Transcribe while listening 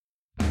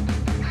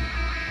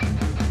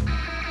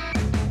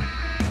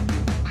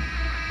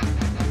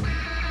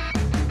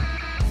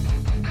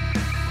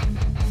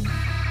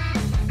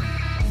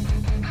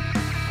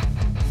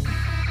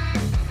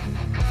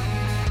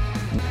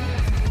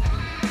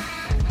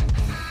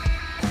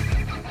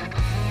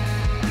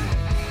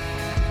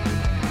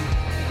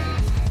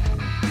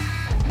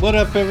What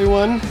up,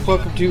 everyone?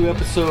 Welcome to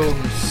episode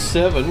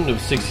 7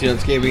 of 60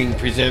 Ounce Gaming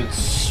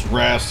presents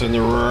Ras and the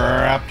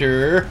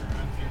Raptor.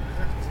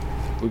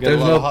 We got a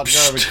lot of hot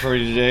garbage for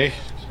you today.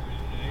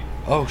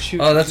 Oh, shoot.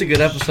 Oh, that's a good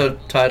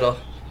episode title.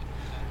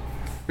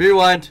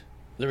 Rewind.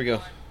 There we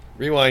go.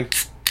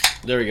 Rewind.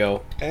 There we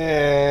go.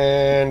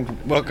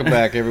 And welcome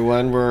back,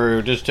 everyone.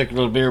 We're just taking a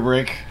little beer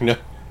break. No.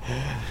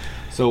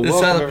 So this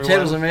is how the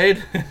potatoes are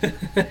made.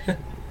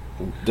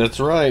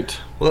 That's right.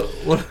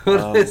 What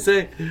do they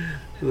say?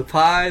 The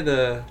pie,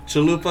 the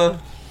chalupa,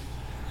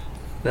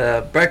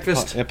 the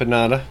breakfast.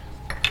 Empanada.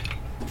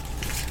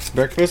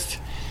 Breakfast?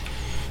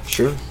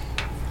 Sure.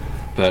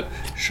 But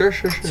Sure.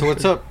 So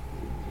what's up,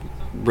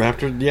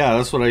 Raptor? Yeah,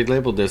 that's what I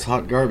labeled this,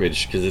 hot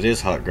garbage, because it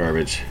is hot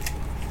garbage.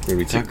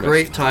 It's a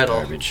great title.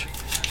 Garbage.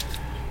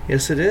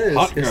 Yes, it is.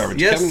 Hot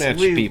garbage coming at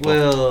you, people.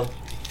 Will.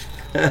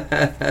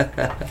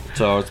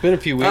 So it's been a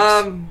few weeks.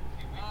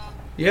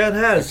 Yeah, it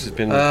has. It's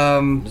been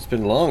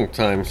a long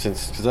time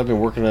because I've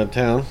been working out of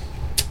town.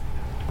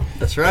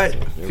 That's right.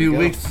 A few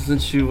weeks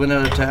since you went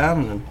out of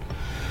town, and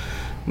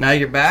now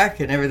you're back,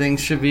 and everything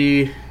should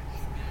be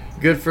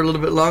good for a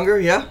little bit longer.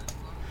 Yeah.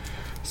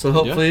 So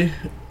hopefully,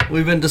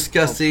 we've been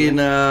discussing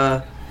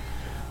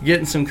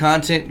getting some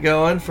content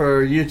going for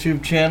our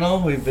YouTube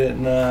channel. We've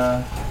been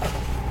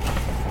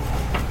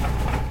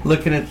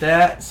looking at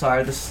that.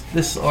 Sorry,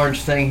 this orange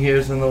thing here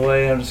is in the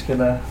way. I'm just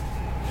gonna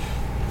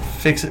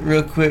fix it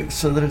real quick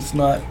so that it's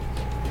not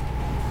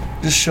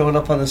just showing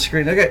up on the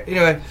screen. Okay,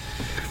 anyway.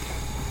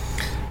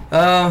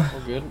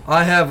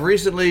 I have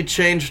recently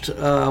changed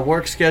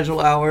work schedule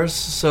hours,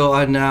 so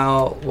I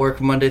now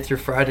work Monday through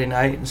Friday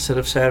night instead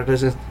of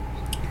Saturdays.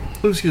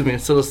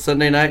 Instead of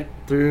Sunday night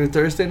through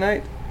Thursday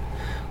night,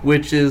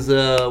 which is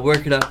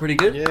working out pretty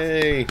good.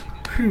 Yay!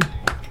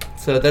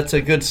 So that's a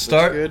good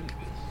start. That's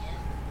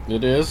good.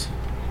 It is.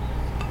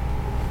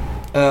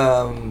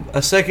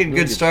 A second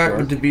good start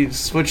would be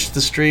switch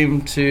the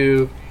stream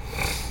to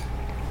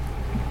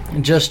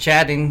just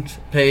chatting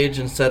page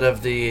instead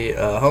of the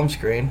home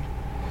screen.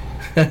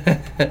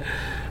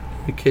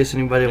 In case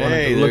anybody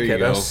wanted to look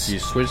at us. You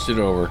switched it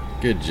over.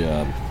 Good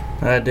job.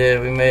 I did.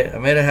 I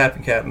made it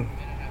happen, Captain.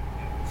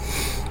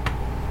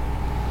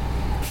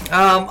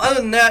 Other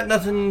than that,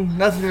 nothing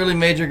really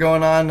major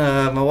going on.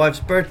 My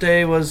wife's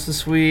birthday was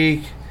this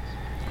week.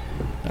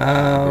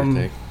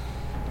 Birthday.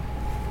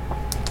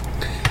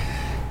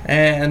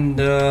 And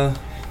that's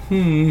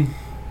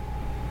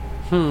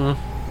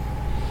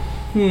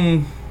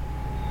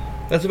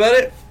about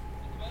it.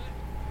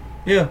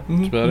 Yeah.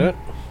 That's about it.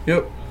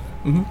 Yep.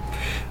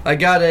 I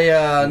got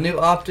a new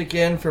optic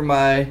in for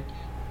my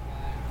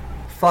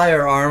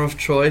firearm of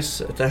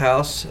choice at the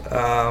house,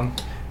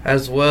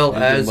 as well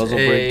as muzzle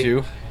brake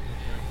too.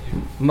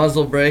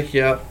 Muzzle brake.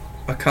 Yep.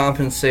 A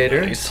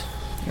compensator. Nice.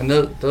 And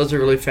those are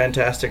really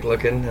fantastic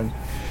looking, and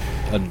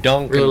a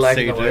Duncan really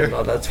liking the way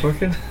all that's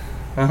working.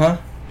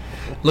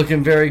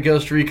 Looking very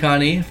Ghost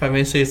Recon-y, if I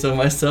may say so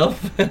myself.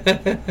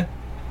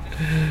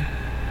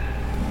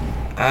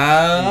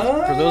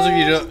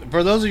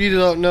 For those of you who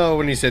don't know,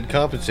 when he said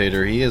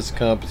compensator, he is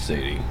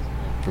compensating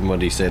from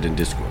what he said in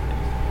Discord.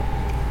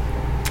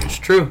 It's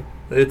true.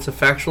 It's a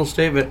factual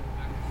statement.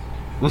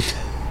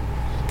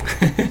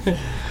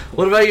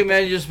 What about you,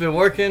 man? You just been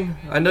working?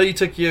 I know you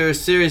took your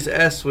Series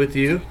S with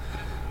you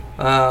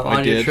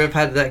on your trip.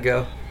 How did that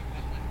go?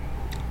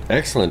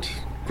 Excellent.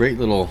 Great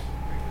little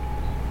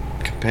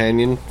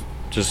companion.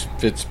 Just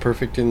fits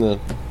perfect in the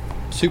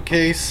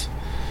suitcase.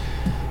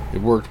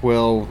 It worked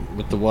well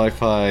with the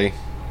Wi-Fi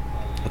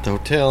at the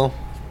hotel.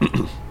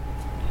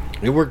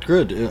 It worked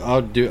good.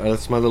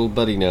 That's my little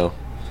buddy now.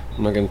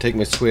 I'm not going to take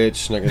my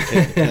Switch. I'm not going to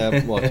take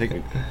the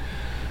take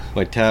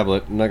my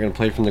tablet. I'm not going to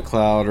play from the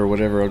cloud or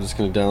whatever. I'm just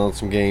going to download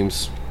some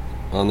games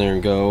on there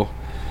and go.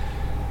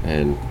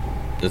 And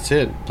that's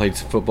it. Played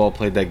some football.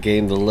 Played that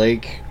game, The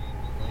Lake.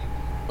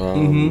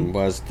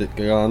 It's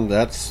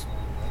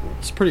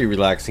a pretty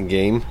relaxing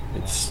game.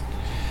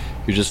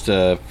 You're just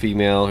a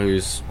female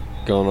who's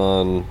going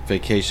on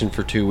vacation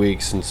for 2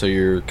 weeks, and so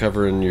you're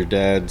covering your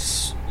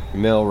dad's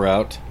mail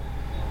route.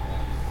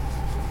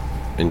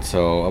 And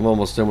so I'm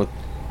almost done with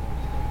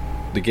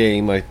the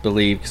game, I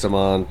believe, because I'm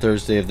on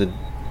Thursday of the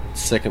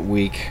second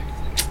week,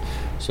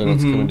 so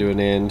it's coming to an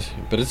end.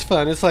 But it's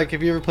fun. It's like,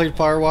 have you ever played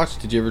Firewatch?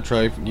 Did you ever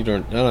try? You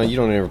don't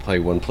ever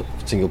play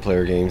single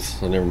player games,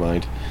 so never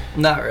mind.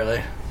 Not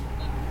really.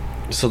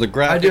 So the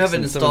graphics, I do have it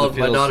installed.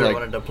 My daughter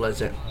wanted to play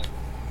it.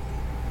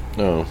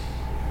 No.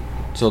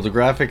 So the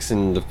graphics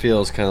and the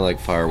feel is kind of like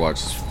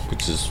Firewatch,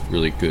 which is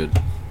really good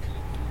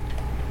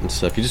and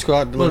stuff. You just go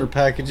out and deliver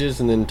packages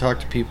and then talk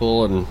to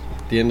people, and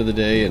at the end of the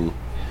day, and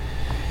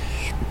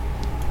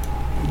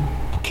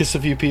kiss a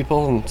few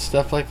people and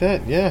stuff like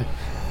that. Yeah.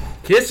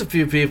 Kiss a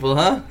few people,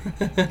 huh?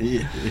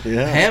 Yeah.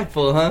 A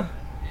handful, huh?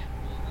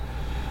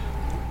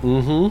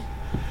 Well,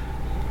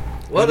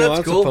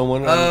 that's cool. A fun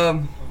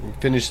one.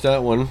 Finished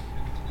that one.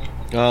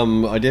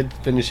 I did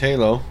finish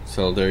Halo,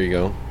 so there you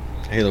go.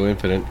 Halo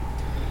Infinite.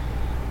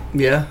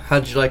 Yeah,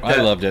 how'd you like that?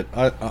 I loved it.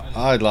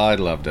 I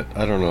loved it.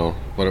 I don't know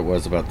what it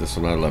was about this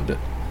one. I loved it.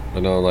 I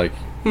know, like,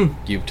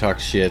 you've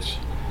talked shit.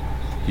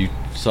 You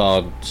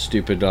saw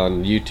stupid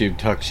on YouTube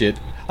talk shit.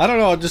 I don't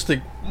know, just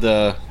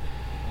the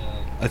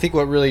I think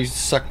what really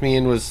sucked me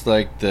in was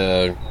like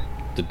the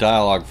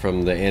dialogue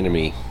from the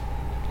enemy.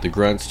 The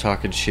grunts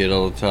talking shit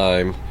all the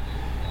time.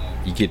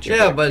 You get your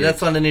yeah, but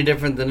that's not any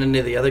different than any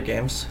of the other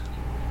games.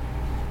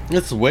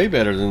 It's way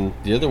better than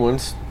the other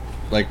ones.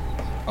 Like,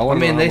 I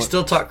mean, they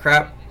still talk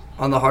crap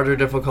on the harder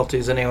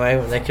difficulties anyway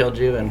when they killed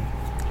you, and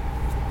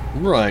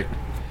right.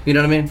 You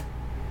know what I mean?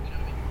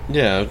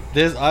 Yeah,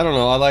 I don't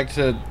know. I liked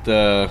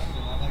I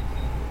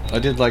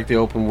did like the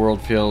open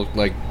world feel.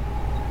 Like,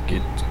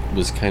 it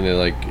was kind of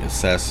like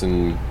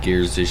Assassin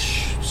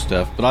Gears-ish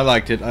stuff, but I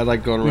liked it. I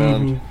liked going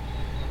around,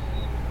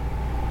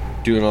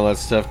 doing all that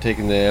stuff,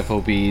 taking the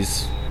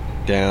FOBs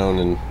down,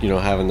 and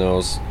having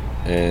those,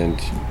 and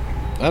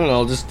I don't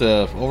know, just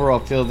the overall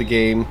feel of the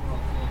game.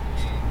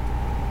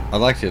 I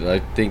liked it. I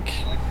think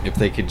if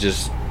they could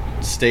just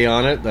stay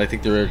on it, I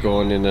think they're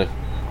going in a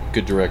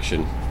good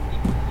direction.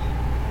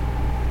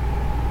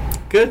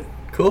 Good.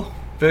 Cool.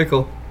 Very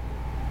cool.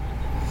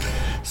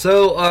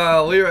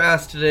 So, we were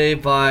asked today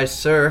by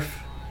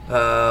Surf,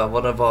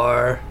 one of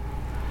our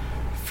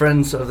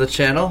friends of the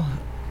channel,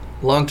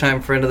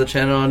 longtime friend of the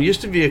channel, and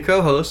used to be a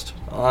co-host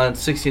on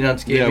 16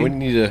 Ounce Gaming. Yeah, we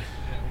need to...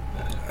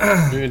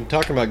 We've been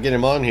talking about getting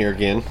him on here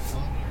again.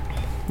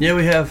 Yeah,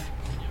 we have.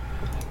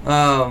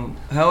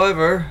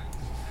 However,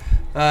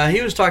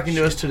 he was talking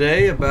to us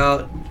today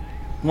about...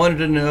 wanted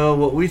to know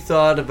what we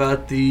thought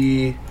about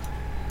the...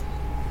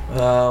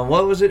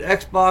 what was it?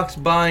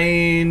 Xbox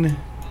buying...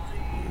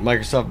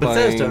 Microsoft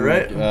Bethesda, buying...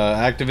 right?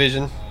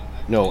 Activision?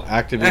 No,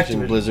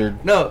 Activision.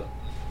 Blizzard. No.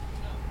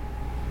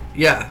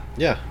 Yeah.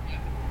 Yeah.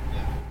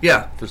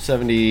 Yeah. For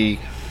 70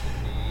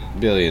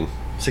 billion.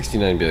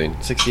 69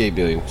 billion. 68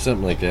 billion.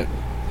 Something like that.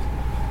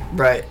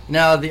 Right.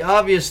 Now, the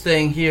obvious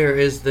thing here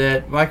is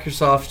that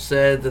Microsoft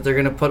said that they're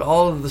going to put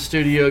all of the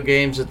studio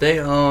games that they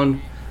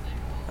own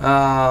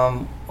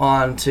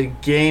onto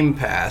Game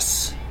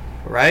Pass,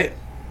 right?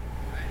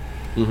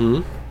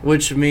 Mm-hmm.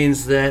 Which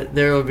means that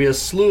there will be a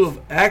slew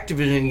of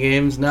Activision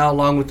games now,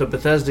 along with the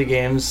Bethesda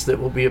games that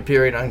will be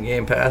appearing on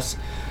Game Pass,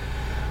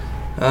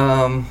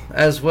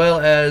 as well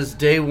as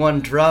day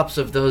one drops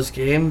of those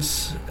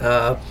games.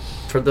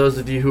 For those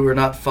of you who are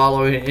not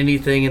following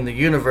anything in the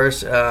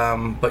universe,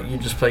 but you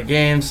just play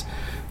games,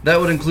 that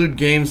would include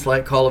games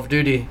like Call of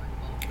Duty.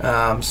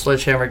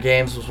 Sledgehammer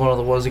Games was one of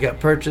the ones that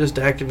got purchased.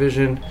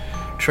 Activision,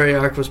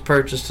 Treyarch was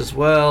purchased as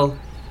well.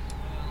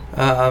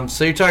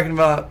 So you're talking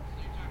about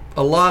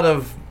a lot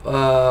of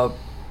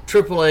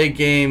AAA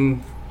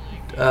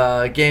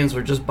games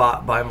were just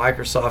bought by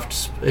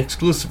Microsoft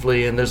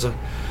exclusively, and there's a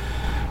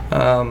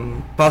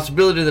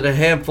possibility that a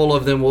handful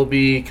of them will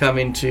be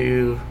coming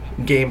to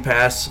Game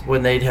Pass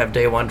when they'd have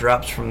day one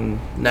drops from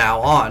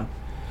now on.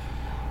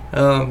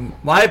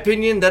 My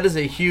opinion, that is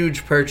a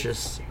huge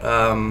purchase.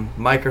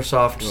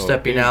 Microsoft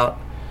stepping out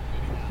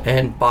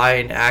and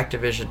buying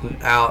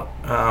Activision out.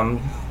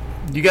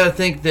 You got to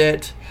think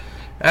that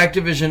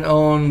Activision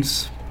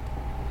owns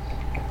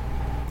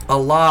a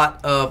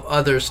lot of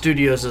other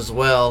studios as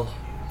well,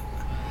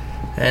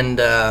 and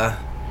I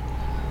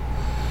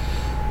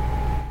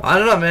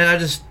don't know,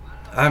 man.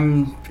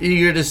 I'm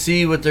eager to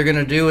see what they're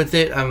gonna do with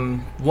it.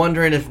 I'm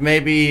wondering if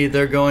maybe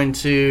they're going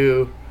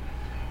to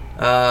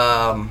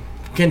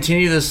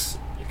continue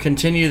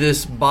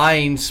this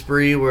buying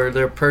spree where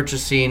they're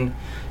purchasing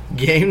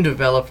game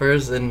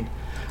developers, and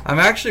I'm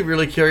actually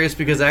really curious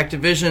because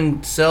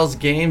Activision sells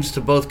games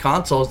to both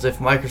consoles. If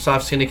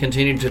Microsoft's going to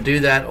continue to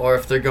do that, or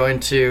if they're going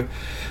to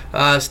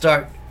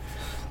start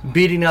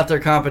beating out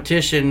their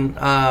competition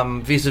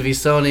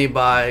vis-a-vis Sony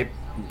by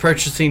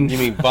purchasing... You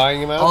mean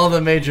buying them out? All the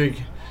major...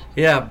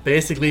 Yeah,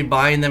 basically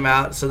buying them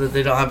out so that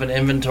they don't have an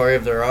inventory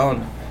of their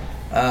own.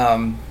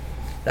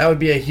 That would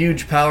be a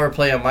huge power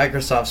play on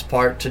Microsoft's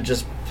part to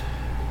just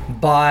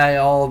buy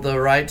all the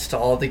rights to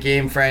all the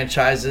game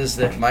franchises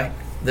that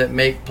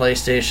make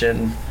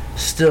PlayStation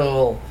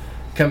still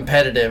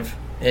competitive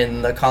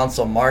in the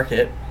console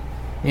market,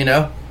 you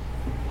know?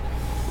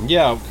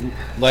 Yeah,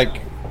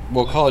 like,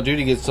 well, Call of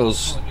Duty gets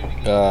those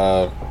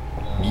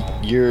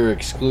year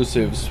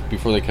exclusives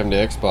before they come to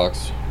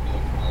Xbox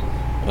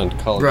on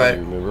Call of Duty,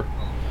 remember?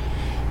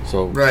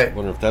 So, I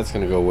wonder if that's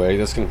going to go away.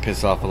 That's going to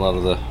piss off a lot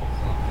of the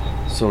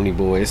Sony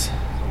boys.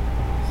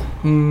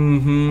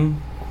 Mm-hmm.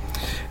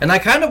 And I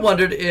kind of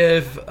wondered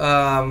if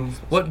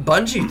what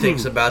Bungie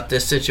thinks about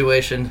this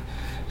situation,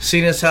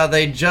 seeing as how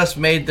they just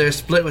made their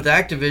split with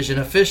Activision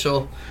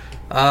official.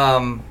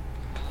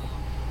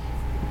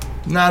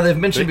 Now, they've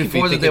mentioned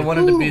before that they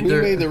wanted to be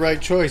we made the right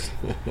choice.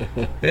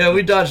 Yeah,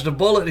 we dodged a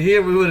bullet here.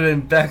 We would have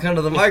been back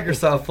under the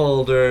Microsoft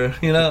fold, or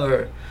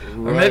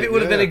maybe it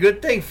would have been a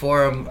good thing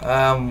for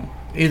them.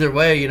 Either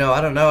way,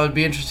 I don't know. It'd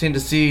be interesting to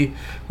see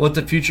what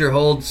the future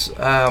holds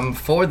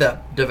for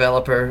that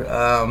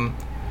developer.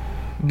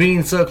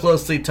 Being so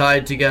closely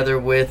tied together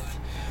with,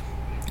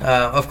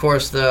 of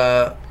course,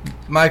 the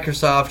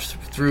Microsoft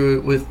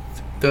with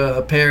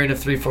the pairing of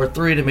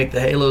 343 to make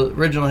the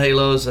original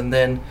Halos, and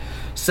then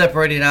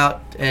separating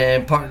out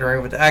and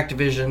partnering with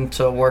Activision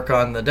to work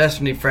on the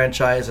Destiny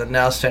franchise, and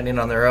now standing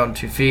on their own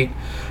 2 feet.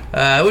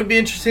 It would be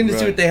interesting to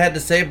see what they had to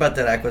say about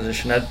that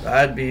acquisition.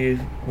 I'd be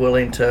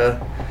willing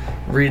to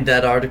read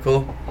that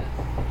article.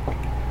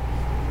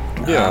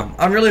 Yeah.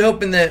 I'm really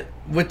hoping that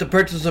with the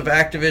purchase of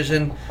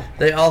Activision,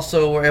 they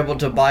also were able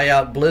to buy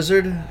out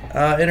Blizzard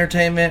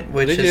Entertainment,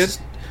 which is,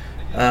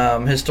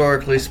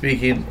 historically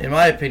speaking, in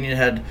my opinion,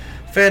 had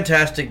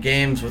fantastic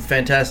games with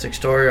fantastic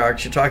story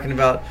arcs. You're talking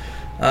about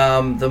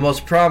the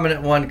most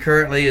prominent one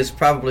currently is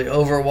probably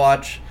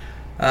Overwatch.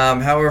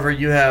 However,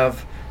 you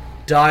have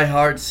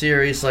die-hard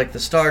series like the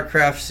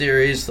StarCraft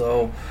series,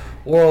 the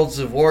Worlds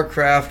of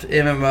Warcraft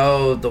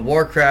MMO, the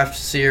Warcraft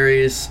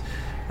series.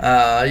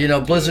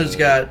 Blizzard's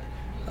got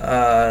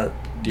the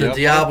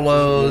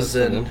Diablos,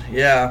 and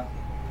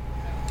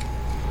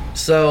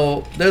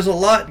so there's a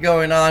lot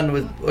going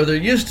on there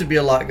used to be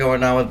a lot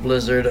going on with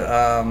Blizzard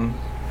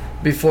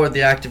before the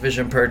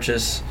Activision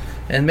purchase,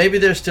 and maybe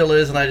there still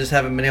is, and I just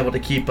haven't been able to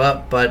keep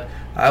up. But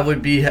I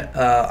would be,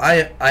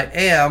 I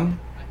am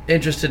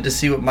interested to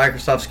see what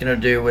Microsoft's going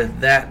to do with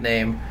that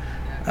name.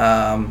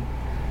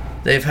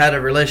 They've had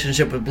a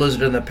relationship with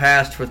Blizzard in the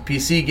past with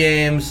PC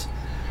games.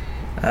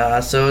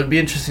 So it'd be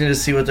interesting to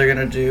see what they're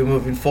going to do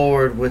moving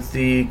forward with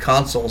the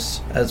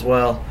consoles as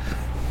well.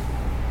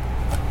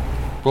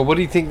 Well, what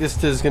do you think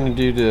this is going to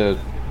do to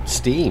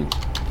Steam?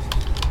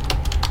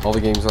 All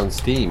the games on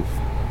Steam.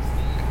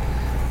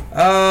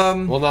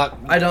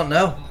 I don't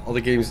know. All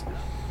the games.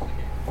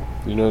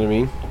 You know what I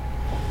mean?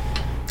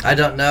 I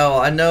don't know.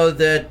 I know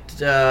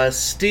that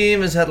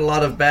Steam has had a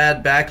lot of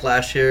bad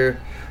backlash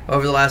here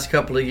over the last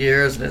couple of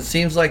years, and it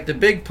seems like the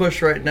big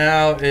push right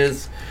now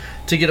is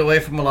to get away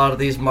from a lot of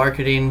these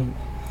marketing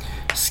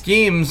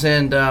schemes,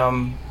 and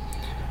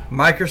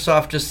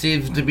Microsoft just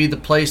seems to be the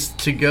place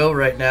to go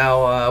right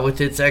now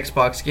with its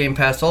Xbox Game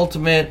Pass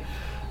Ultimate,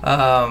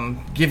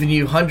 giving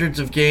you hundreds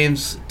of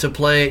games to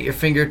play at your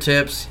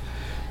fingertips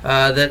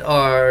that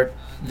are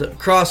the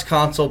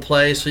cross-console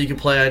play, so you can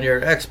play on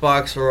your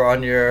Xbox or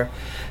on your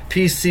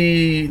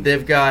PC.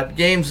 They've got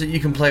games that you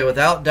can play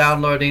without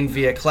downloading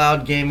via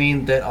cloud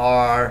gaming that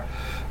are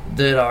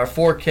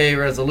 4K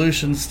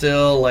resolution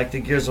still, like the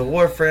Gears of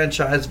War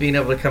franchise being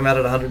able to come out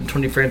at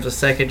 120 frames a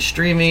second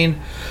streaming.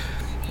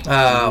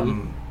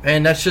 And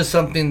that's just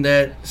something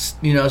that,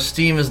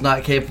 Steam is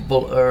not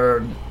capable,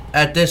 or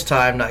at this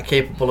time not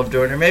capable of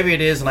doing. Or maybe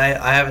it is, and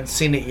I haven't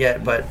seen it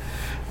yet, but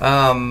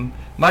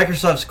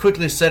Microsoft's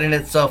quickly setting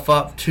itself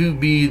up to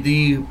be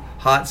the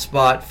hot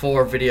spot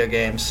for video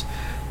games.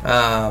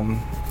 Right.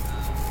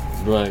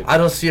 I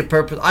don't see a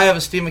purpose. I have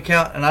a Steam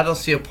account, and I don't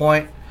see a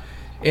point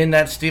in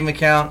that Steam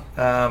account.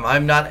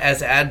 I'm not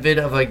as avid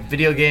of a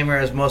video gamer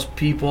as most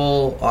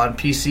people on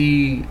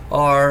PC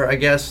are, I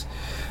guess.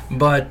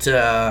 But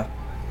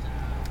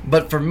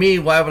for me,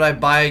 why would I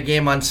buy a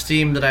game on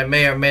Steam that I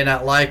may or may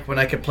not like when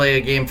I could play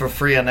a game for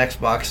free on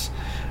Xbox?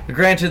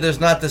 Granted, there's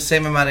not the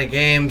same amount of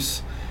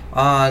games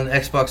on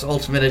Xbox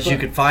Ultimate as you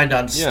could find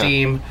on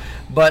Steam.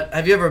 But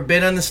have you ever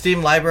been in the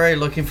Steam library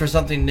looking for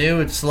something new?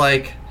 It's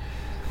like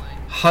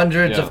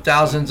hundreds of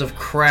thousands of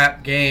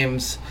crap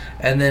games,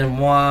 and then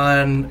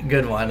one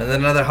good one, and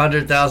then another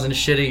 100,000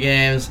 shitty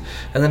games,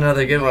 and then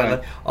another good one.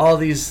 Like, all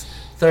these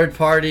third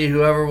party,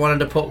 whoever wanted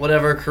to put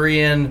whatever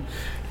Korean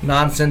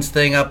nonsense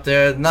thing up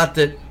there. Not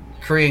that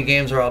Korean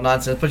games are all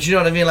nonsense, but you know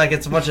what I mean? Like,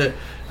 it's a bunch of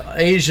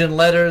Asian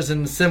letters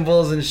and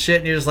symbols and shit,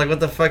 and you're just like, what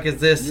the fuck is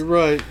this? You're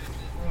right.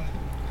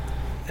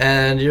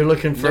 And you're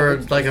looking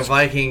for like a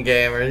Viking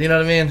game, or you know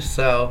what I mean?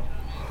 So.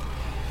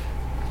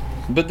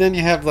 But then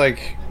you have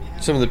like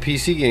some of the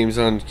PC games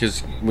on,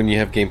 because when you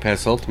have Game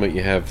Pass Ultimate,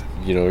 you have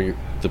the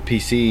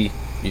PC.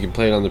 You can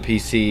play it on the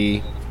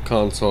PC,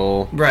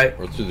 console, right,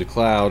 or through the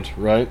cloud,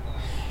 right?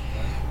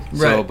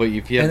 Right. So, but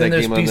if you have that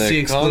game on PC the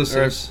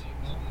exclusives.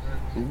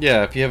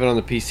 If you have it on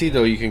the PC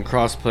though, you can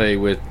cross-play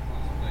with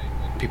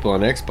people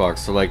on Xbox.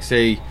 So, like,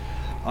 say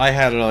I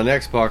had it on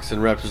Xbox,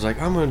 and Raptor's like,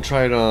 I'm gonna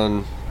try it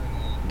on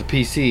the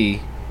PC,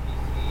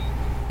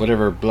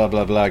 whatever blah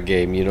blah blah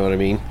game, you know what I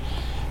mean?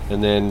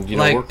 And then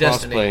like we're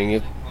cross-playing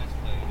it.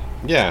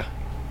 Yeah,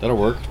 that'll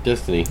work.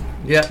 Destiny.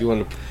 Yeah. If you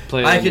want to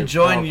play, I could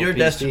join your PC.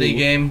 Destiny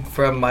game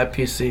from my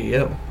PC.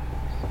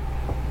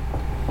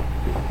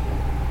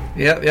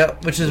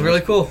 Yep. Which is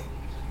really cool.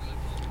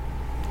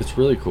 It's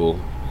really cool.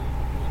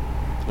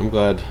 I'm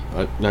glad.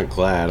 Not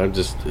glad.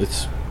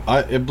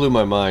 It blew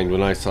my mind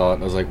when I saw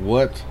it. I was like,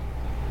 what?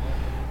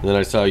 And then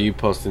I saw you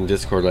post in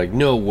Discord like,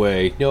 no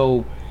way,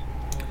 no,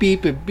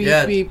 beep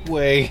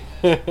way.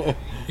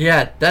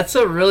 Yeah, that's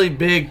a really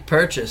big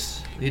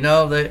purchase. Like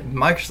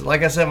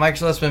I said,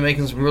 Microsoft's been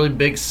making some really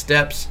big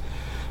steps,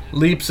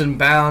 leaps and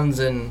bounds,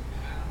 and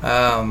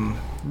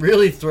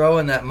really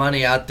throwing that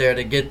money out there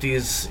to get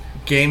these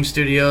game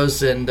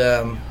studios, and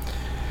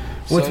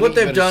with what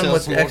they've done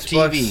with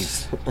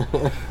Xbox.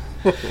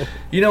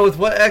 With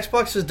what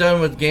Xbox has done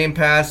with Game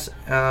Pass,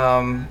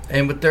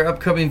 and with their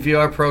upcoming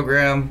VR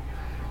program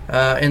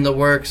in the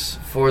works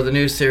for the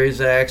new Series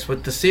X,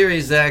 with the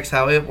Series X,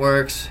 how it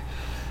works,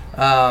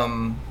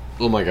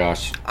 Oh my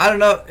gosh. I don't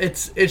know.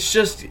 It's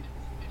just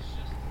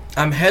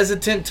I'm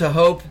hesitant to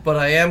hope, but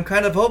I am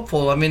kind of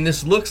hopeful. I mean,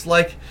 this looks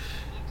like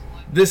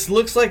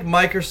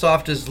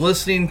Microsoft is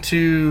listening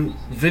to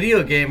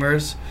video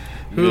gamers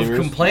who have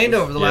complained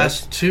over the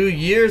last 2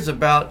 years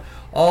about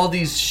all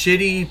these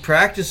shitty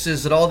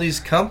practices that all these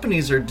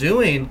companies are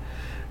doing,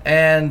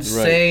 and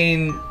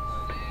saying,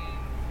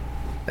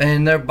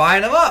 and they're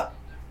buying them up.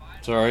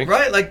 Sorry.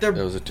 Right? Like they're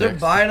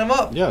buying them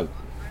up. Yeah.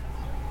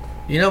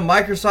 You know,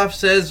 Microsoft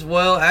says,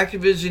 well,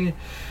 Activision,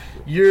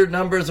 your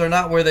numbers are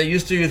not where they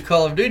used to with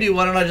Call of Duty.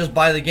 Why don't I just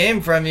buy the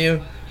game from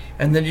you,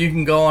 and then you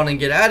can go on and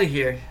get out of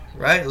here,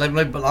 right? Like,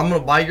 I'm going to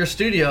buy your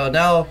studio.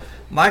 Now,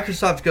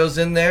 Microsoft goes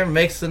in there,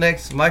 makes the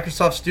next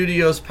Microsoft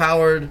Studios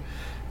powered,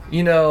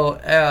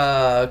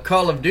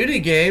 Call of Duty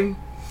game.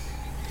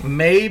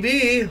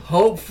 Maybe,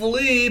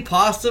 hopefully,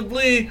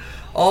 possibly,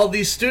 all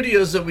these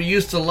studios that we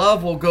used to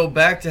love will go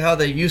back to how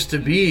they used to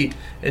be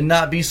and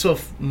not be so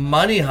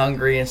money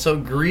hungry and so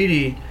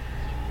greedy.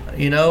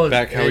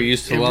 Back how we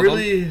used to love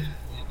them?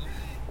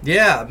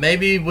 Yeah,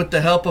 maybe with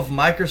the help of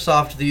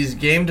Microsoft, these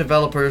game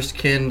developers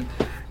can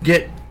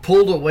get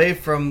pulled away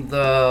from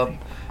the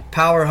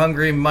power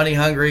hungry, money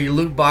hungry,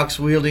 loot box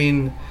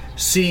wielding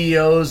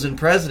CEOs and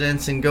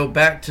presidents and go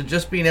back to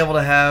just being able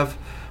to have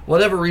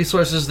whatever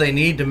resources they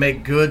need to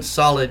make good,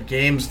 solid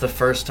games the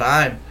first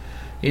time.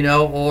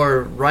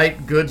 Or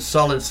write good,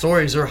 solid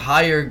stories, or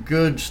hire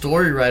good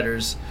story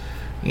writers.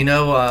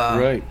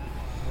 Right.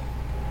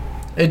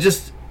 It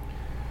just,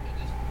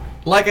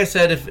 like I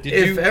said,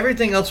 if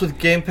everything else with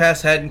Game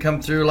Pass hadn't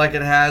come through like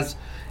it has,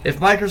 if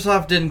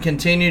Microsoft didn't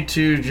continue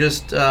to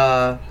just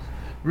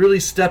really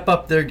step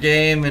up their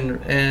game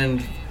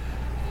and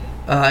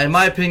in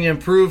my opinion,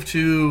 prove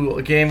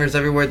to gamers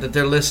everywhere that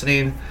they're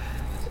listening,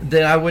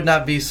 then I would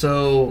not be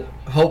so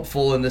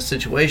hopeful in this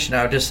situation.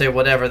 I would just say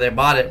whatever, they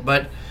bought it.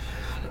 But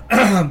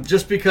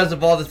just because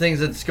of all the things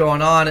that's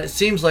going on, it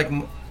seems like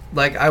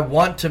I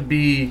want to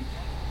be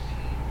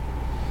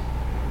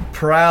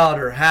proud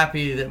or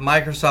happy that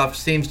Microsoft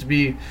seems to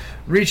be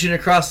reaching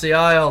across the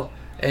aisle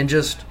and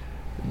just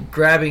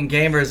grabbing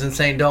gamers and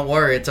saying, don't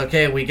worry, it's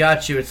okay, we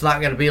got you, it's not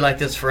going to be like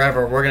this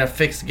forever, we're going to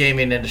fix the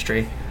gaming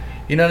industry.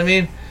 You know what I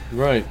mean?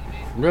 Right,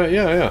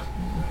 yeah.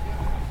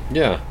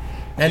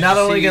 And not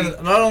only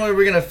are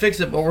we going to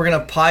fix it, but we're going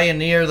to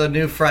pioneer the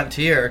new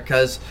frontier,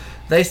 because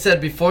they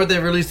said before they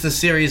released the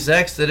Series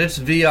X that it's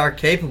VR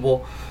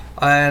capable.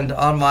 And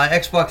on my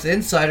Xbox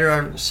Insider,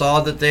 I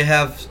saw that they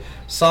have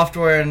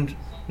software and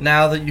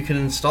now that you can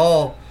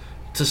install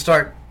to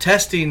start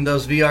testing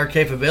those VR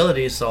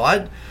capabilities. So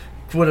I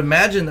would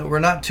imagine that we're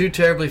not too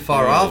terribly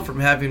far off from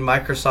having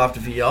Microsoft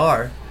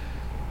VR.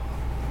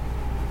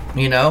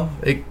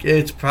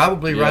 It's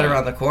probably right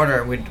around the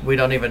corner, and we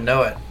don't even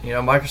know it.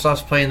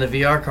 Microsoft's playing the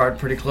VR card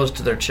pretty close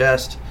to their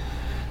chest.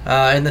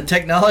 And the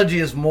technology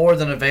is more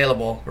than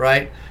available,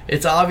 right?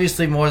 It's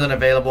obviously more than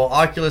available.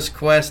 Oculus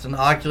Quest and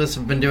Oculus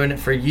have been doing it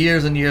for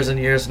years and years and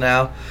years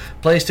now.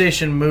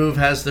 PlayStation Move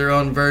has their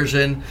own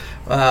version.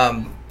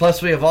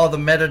 Plus, we have all the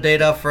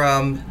metadata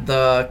from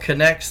the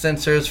Kinect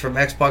sensors from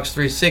Xbox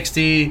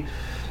 360,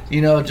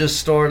 just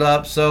stored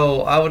up.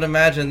 So I would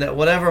imagine that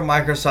whatever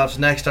Microsoft's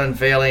next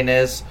unveiling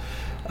is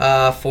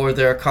for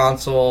their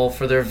console,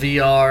 for their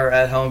VR,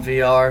 at-home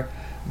VR,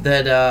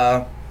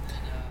 that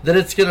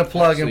it's going to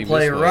plug and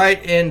play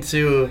right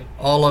into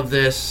all of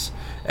this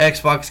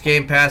Xbox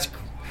Game Pass,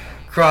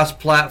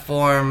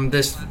 cross-platform,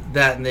 this,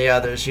 that, and the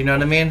others. You know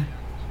what I mean?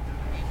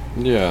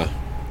 Yeah.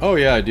 Oh,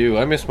 yeah, I do.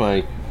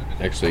 Actually,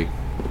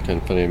 kind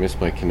of funny, I miss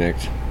my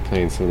Kinect,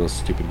 playing some of those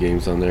stupid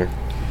games on there.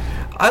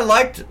 I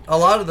liked a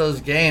lot of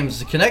those games.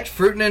 The Kinect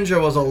Fruit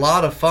Ninja was a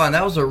lot of fun.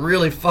 That was a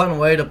really fun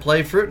way to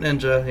play Fruit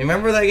Ninja. You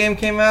remember that game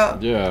came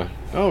out? Yeah.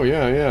 Oh,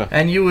 yeah.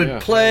 And you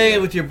would play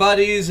with your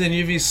buddies, and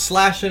you'd be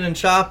slashing and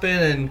chopping,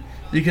 and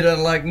you could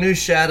unlock new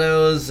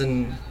shadows,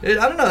 and I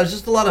don't know, it's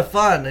just a lot of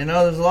fun.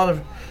 There's a lot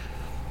of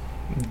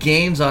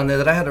games on there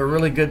that I had a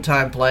really good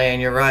time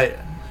playing. You're right.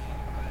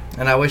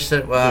 And I wish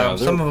that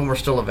some of them were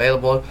still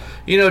available.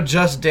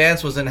 Just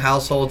Dance was in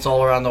households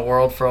all around the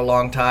world for a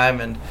long time,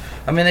 and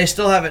they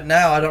still have it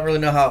now. I don't really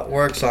know how it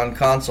works on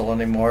console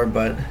anymore,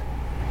 but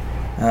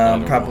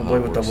probably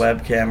with the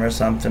webcam or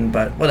something.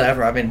 But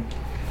whatever.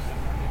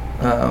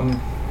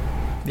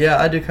 Yeah,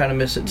 I do kind of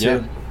miss it too.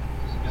 Yeah.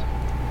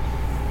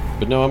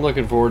 But no, I'm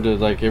looking forward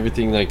to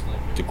everything,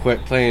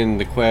 playing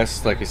the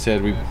Quest. Like I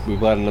said, we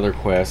bought another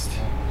Quest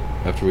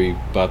after we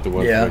bought the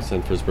one for my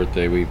son for his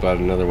birthday. We bought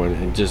another one,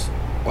 and just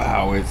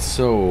wow, it's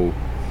so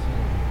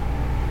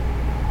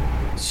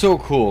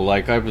cool.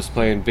 I was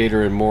playing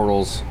Vader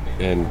Immortals,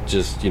 and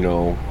just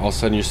all of a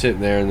sudden you're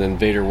sitting there, and then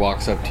Vader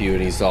walks up to you,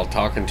 and he's all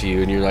talking to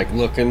you, and you're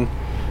looking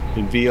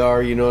in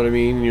VR. You know what I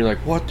mean? And you're like,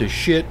 what the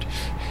shit?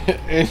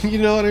 And you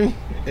know what I mean?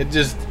 It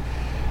just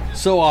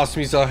so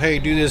awesome. He's like, hey,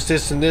 do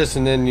this, and this,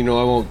 and then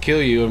I won't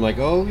kill you. I'm like,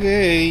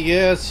 okay,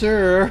 yeah,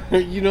 sir.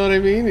 You know what I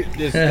mean?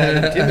 It's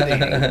that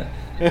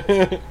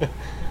intimidating.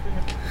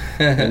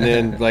 And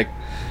then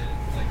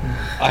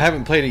I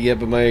haven't played it yet,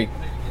 but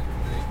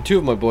two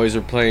of my boys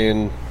are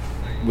playing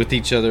with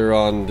each other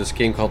on this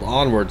game called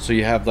Onward. So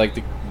you have like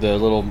the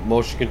little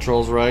motion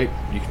controls, right?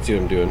 You can see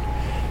what I'm doing.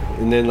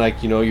 And then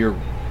like, you're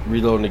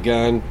reloading a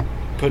gun,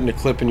 putting a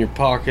clip in your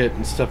pocket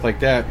and stuff like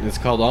that. And it's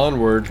called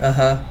Onward.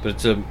 But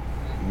it's a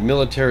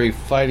military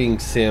fighting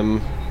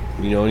sim,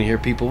 and you hear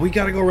people, we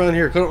got to go around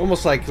here.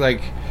 Almost like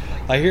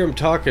I hear them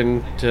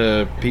talking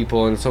to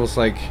people, and it's almost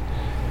like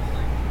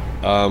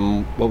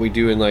what we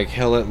do in like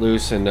Hell Let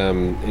Loose and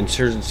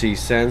Insurgency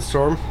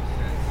Sandstorm.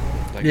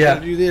 Like, yeah,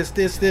 do this,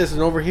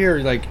 and over here,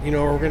 like,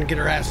 we're gonna get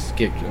our asses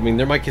kicked. I mean,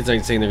 my kids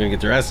ain't saying they're gonna get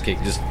their ass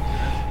kicked. Just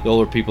the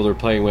older people they're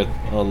playing with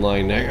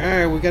online. Like, all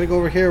right, we gotta go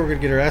over here. We're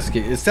gonna get our ass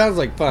kicked. It sounds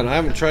like fun. I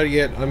haven't tried it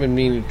yet. I've been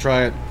meaning to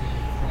try it.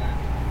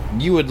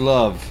 You would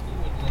love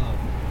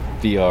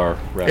VR.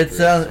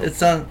 Raptors. It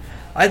sounds.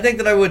 I think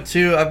that I would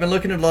too. I've been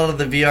looking at a lot of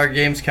the VR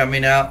games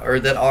coming out or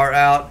that are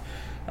out.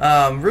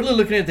 Really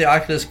looking at the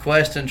Oculus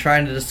Quest and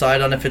trying to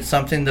decide on if it's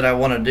something that I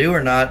want to do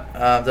or not.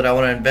 That I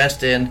want to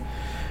invest in.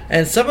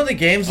 And some of the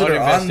games that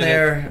are on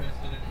there,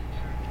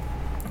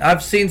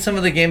 I've seen some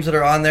of the games that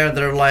are on there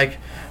that are like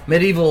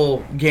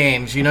medieval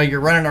games. You're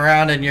running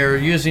around and you're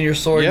using your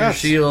sword and your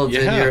shields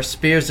and your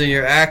spears and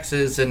your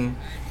axes. And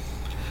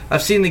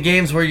I've seen the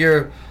games where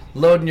you're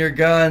loading your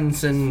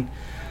guns and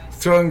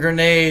throwing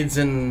grenades.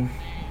 And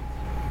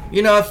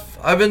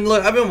I've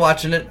been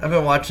watching it.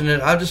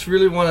 I just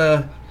really want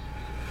to.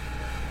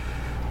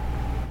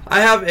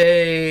 I have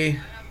a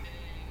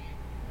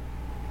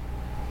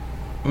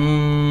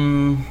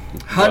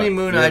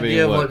honeymoon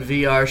idea of what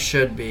VR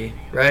should be,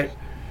 right?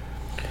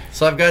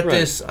 So I've got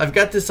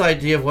this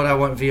idea of what I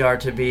want VR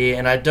to be,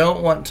 and I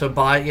don't want to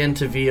buy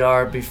into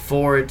VR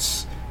before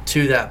it's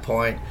to that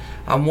point.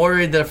 I'm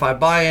worried that if I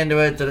buy into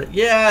it, that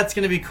it's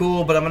going to be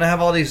cool, but I'm going to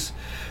have all these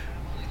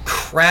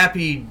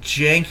crappy,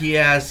 janky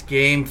ass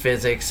game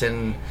physics,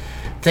 and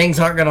things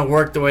aren't going to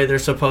work the way they're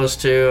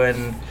supposed to,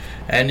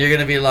 and you're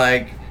going to be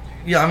like,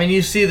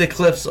 you see the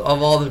clips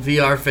of all the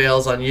VR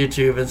fails on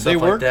YouTube and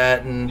stuff like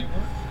that, and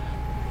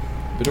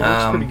but it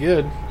works pretty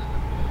good.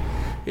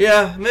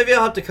 Yeah, maybe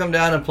I'll have to come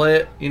down and play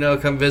it.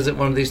 Come visit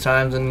one of these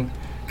times and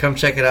come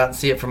check it out and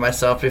see it for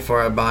myself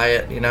before I buy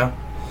it. I'm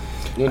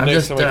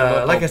just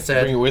like I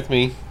said, bring it with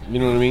me. You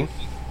know what I mean?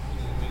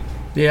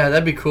 Yeah,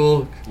 that'd be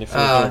cool.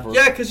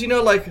 Because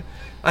like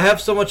I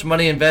have so much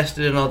money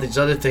invested in all these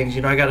other things.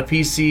 I got a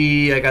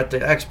PC, I got the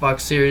Xbox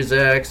Series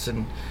X,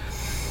 and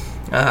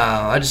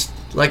I just.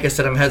 Like I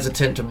said, I'm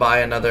hesitant to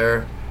buy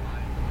another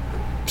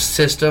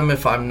system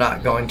if I'm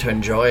not going to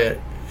enjoy it.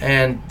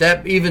 And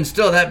that being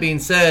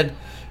said,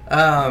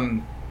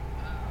 I'm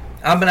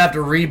going to have to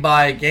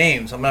rebuy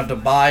games. I'm going to have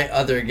to buy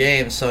other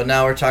games. So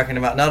now we're talking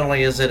about not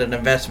only is it an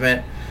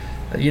investment,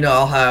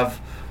 I'll have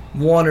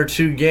one or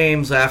two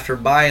games after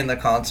buying the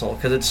console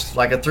because it's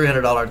like a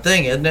 $300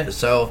 thing, isn't it?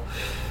 So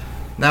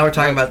now we're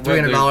talking about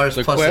 $300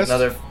 the plus Quest?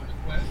 Another.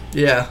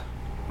 Yeah.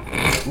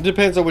 It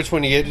depends on which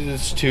one you get.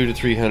 It's $200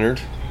 to $300.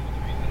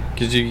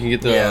 Because you can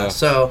get the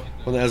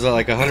one that has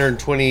like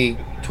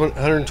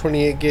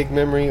 128 gig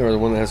memory, or the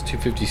one that has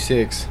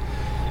 256.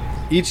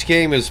 Each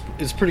game is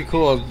pretty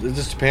cool. It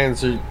just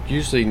depends. They're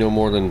usually no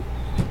more than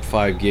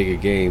 5 gig a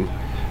game,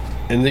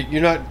 and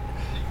you're not.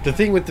 The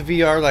thing with the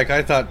VR, like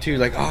I thought too,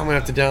 like I'm gonna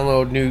have to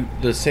download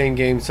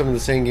some of the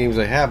same games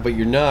I have, but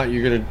you're not.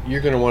 You're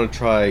gonna want to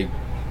try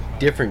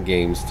different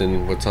games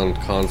than what's on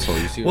console.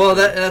 You see?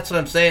 That's what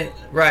I'm saying,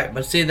 right?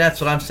 But see, that's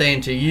what I'm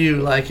saying to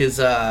you. Like,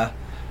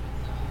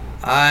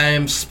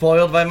 I'm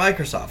spoiled by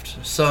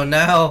Microsoft. So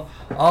now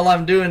all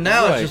I'm doing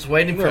now is just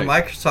waiting for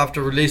Microsoft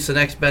to release the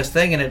next best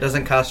thing, and it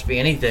doesn't cost me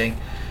anything.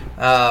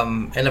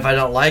 And if I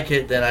don't like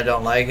it, then I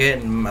don't like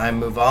it, and I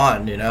move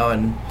on.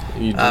 And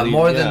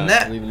more than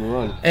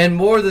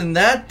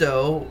that,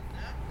 though,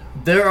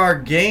 there are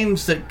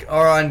games that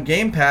are on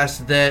Game Pass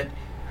that,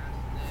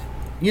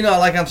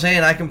 like I'm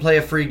saying, I can play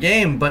a free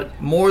game,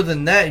 but more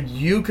than that,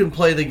 you can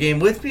play the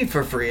game with me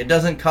for free. It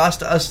doesn't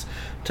cost us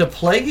to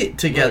play it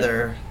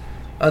together. Right.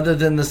 Other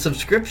than the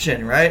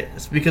subscription, right?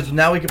 It's because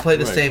now we can play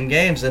the same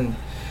games, and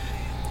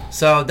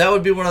so that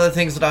would be one of the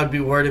things that I'd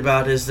be worried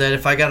about, is that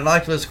if I got an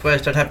Oculus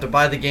Quest, I'd have to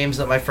buy the games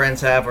that my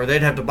friends have, or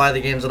they'd have to buy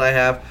the games that I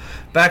have,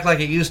 back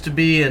like it used to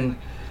be, and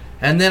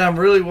then I'm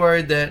really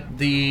worried that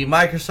the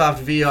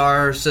Microsoft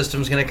VR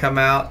system is going to come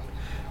out,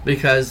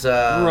 because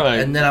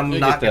and then I'm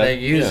not going to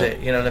use it.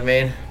 You know what I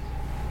mean?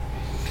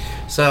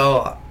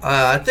 So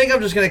I think I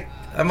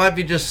might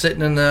be just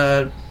sitting in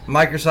the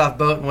Microsoft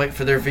boat and wait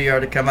for their VR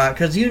to come out,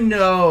 because when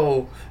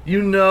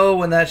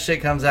that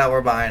shit comes out,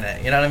 we're buying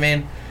it. You know what I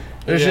mean?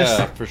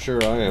 For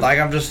sure I am. Like,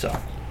 I'm just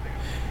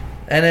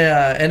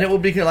and it will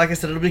be, like I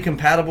said, it'll be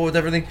compatible with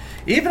everything.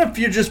 Even if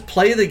you just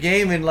play the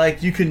game and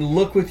like you can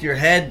look with your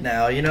head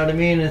now, you know what I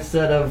mean?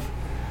 Instead of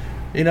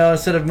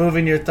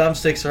moving your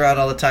thumbsticks around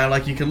all the time,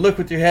 like you can look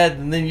with your head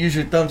and then use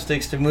your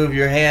thumbsticks to move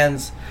your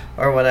hands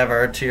or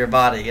whatever to your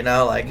body.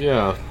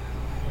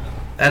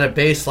 At a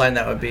baseline,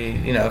 that would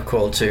be,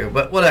 cool too.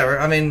 But whatever.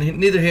 I mean,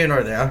 neither here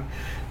nor there.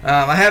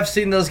 I have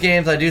seen those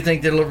games. I do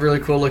think they look really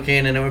cool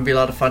looking, and it would be a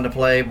lot of fun to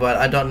play. But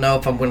I don't know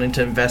if I'm willing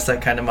to invest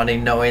that kind of money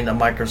knowing that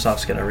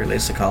Microsoft's going to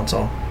release the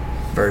console.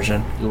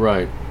 version.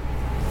 Right.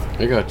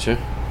 I gotcha.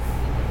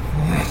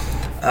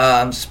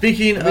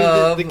 Speaking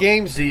of the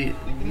games,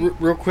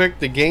 real quick,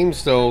 the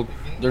games though,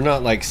 they're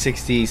not like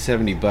 $60,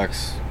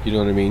 $70. You know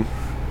what I mean?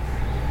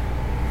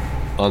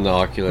 On the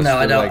Oculus. No,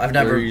 I don't. Like, I've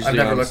never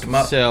looked them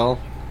up. Sale.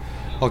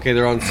 Okay,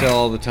 they're on sale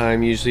all the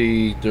time.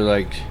 Usually, they're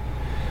like,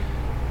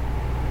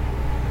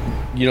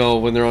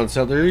 when they're on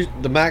sale,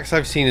 the max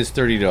I've seen is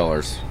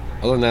 $30.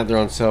 Other than that, they're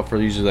on sale for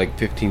usually like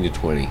 $15 to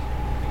 $20.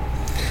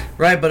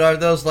 Right, but are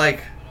those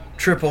like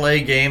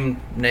AAA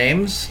game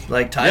names,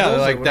 like titles?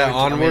 Yeah, like that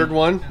Onward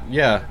one.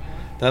 Yeah,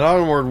 that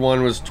Onward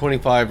one was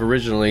 $25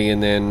 originally,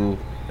 and then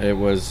it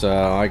was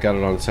I got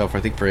it on sale for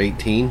I think for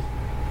 $18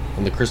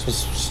 on the Christmas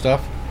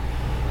stuff.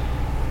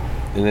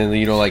 And then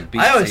like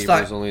Beat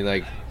Saber was only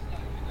like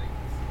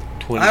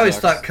 $20. I always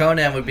thought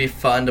Conan would be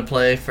fun to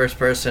play first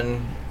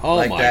person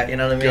like that. You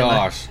know what I mean?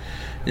 Gosh,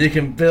 like, you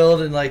can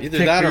build and like either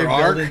pick that where or you're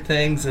Ark. building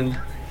things and.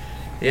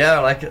 Yeah,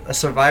 like a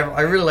survivor. I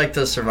really like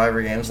those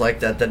survivor games like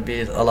that. That'd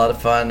be a lot of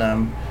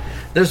fun.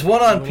 There's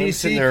one on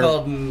PC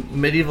called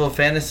Medieval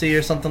Fantasy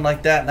or something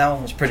like that, and that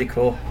one was pretty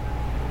cool.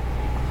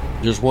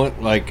 There's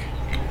one, like,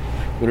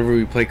 whenever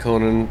we play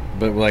Conan,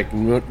 but like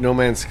No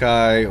Man's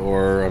Sky,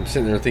 or I'm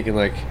sitting there thinking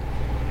like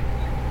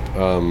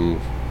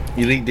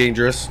Elite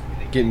Dangerous,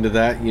 get into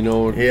that,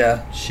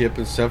 Yeah. ship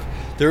and stuff.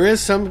 There is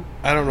some,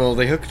 I don't know,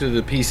 they hook to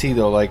the PC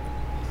though, like,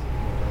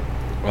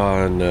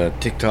 on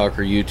TikTok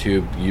or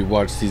YouTube, you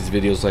watch these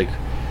videos, like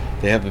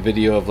they have a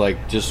video of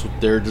like just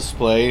their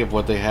display of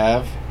what they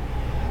have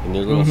and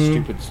their little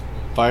stupid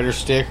fighter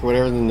stick or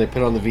whatever, and then they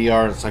put on the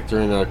VR and it's like they're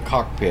in a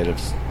cockpit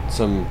of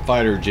some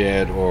fighter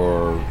jet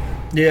or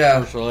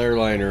commercial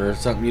airliner or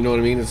something, you know what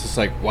I mean? It's just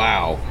like,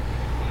 wow.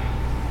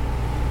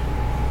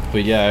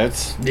 But yeah,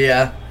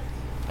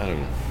 I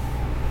don't know,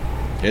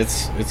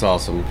 it's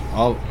awesome.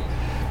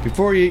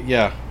 Before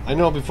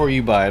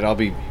you buy it, I'll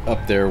be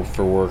up there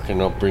for work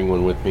and I'll bring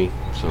one with me.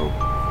 So,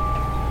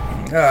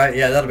 all right,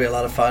 yeah, that'll be a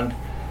lot of fun.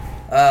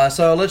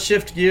 So let's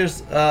shift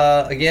gears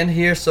again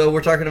here. So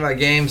we're talking about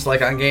games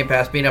like on Game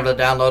Pass, being able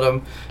to download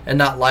them and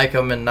not like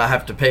them and not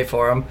have to pay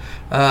for them.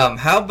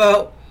 How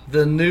about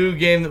the new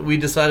game that we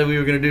decided we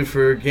were going to do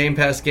for Game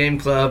Pass Game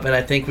Club? And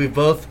I think we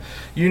both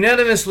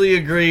unanimously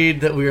agreed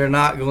that we are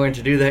not going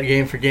to do that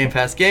game for Game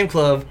Pass Game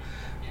Club.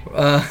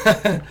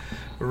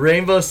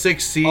 Rainbow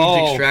Six Siege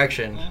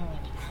Extraction.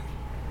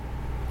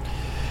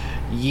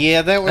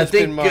 Yeah, that one's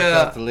been marked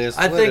off the list.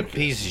 What a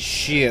piece of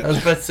shit. I was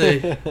about to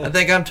say, I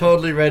think I'm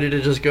totally ready to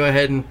just go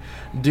ahead and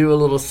do a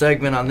little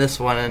segment on this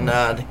one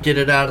and get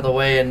it out of the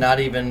way and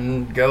not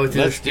even go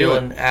through the spiel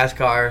and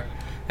ask our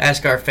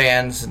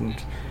fans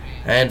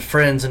and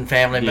friends and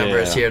family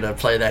members here to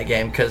play that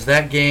game, because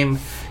that game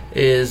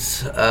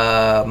is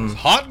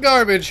hot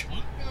garbage.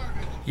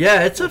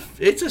 Yeah, it's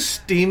a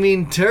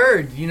steaming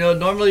turd.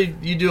 Normally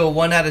you do a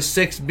 1 out of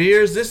 6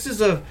 beers. This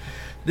is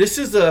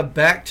a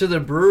back to the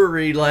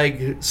brewery,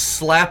 like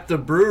slap the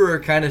brewer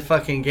kind of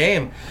fucking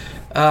game.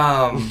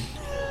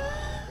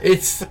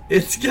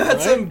 It's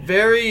got some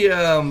very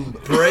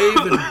brave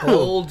and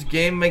bold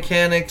game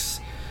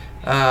mechanics.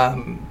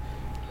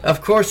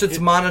 Of course, it's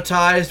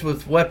monetized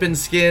with weapon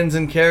skins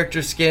and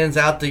character skins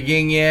out the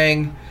yin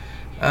yang.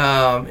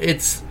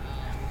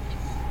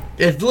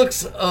 It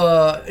looks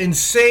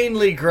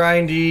insanely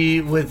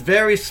grindy with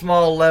very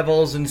small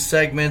levels and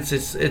segments.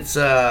 It's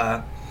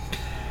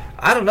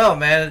I don't know,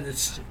 man.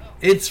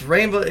 It's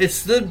Rainbow.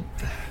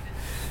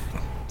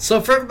 So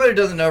for everybody who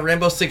doesn't know,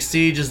 Rainbow Six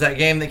Siege is that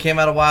game that came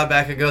out a while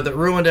back ago that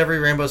ruined every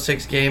Rainbow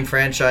Six game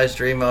franchise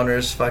dream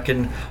owners'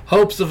 fucking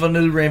hopes of a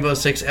new Rainbow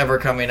Six ever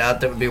coming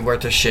out that would be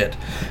worth a shit.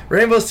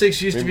 Rainbow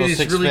Six used to be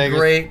this really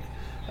great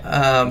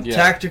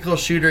tactical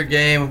shooter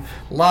game,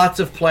 lots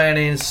of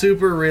planning,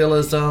 super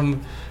realism,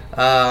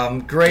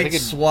 great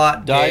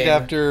SWAT game.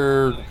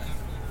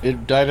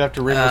 It died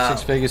after Rainbow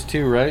Six Vegas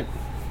 2, right?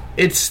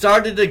 It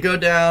started to go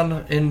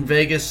down in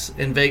Vegas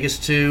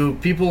 2.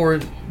 People were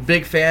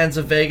big fans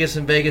of Vegas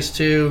and Vegas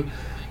 2,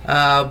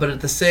 but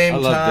at the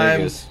same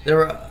time,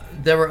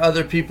 there were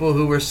other people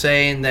who were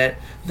saying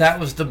that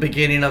was the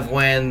beginning of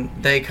when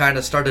they kind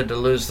of started to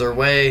lose their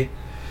way.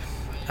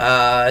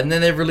 And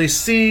then they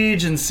released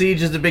Siege, and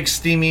Siege is a big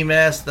steamy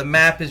mess. The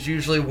map is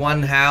usually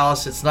one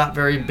house. It's not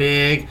very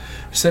big.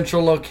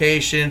 Central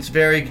location. It's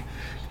very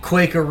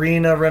Quake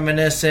Arena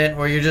reminiscent,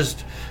 where you're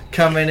just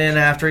coming in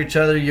after each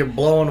other, you're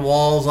blowing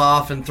walls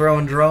off and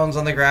throwing drones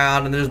on the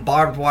ground, and there's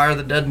barbed wire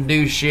that doesn't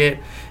do shit,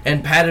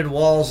 and padded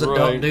walls that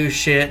don't do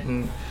shit,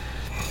 and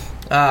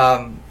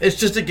it's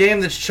just a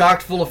game that's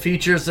chocked full of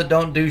features that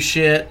don't do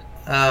shit.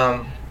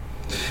 I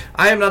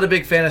am not a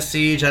big fan of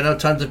Siege. I know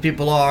tons of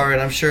people are,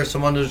 and I'm sure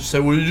someone will say,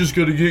 well, you just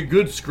gotta get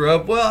good,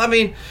 scrub. Well, I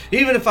mean,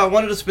 even if I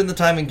wanted to spend the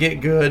time and get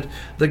good,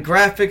 the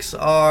graphics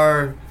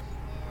are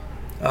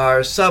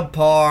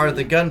subpar,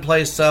 the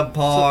gunplay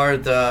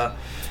subpar,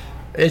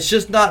 it's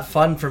just not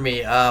fun for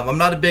me. I'm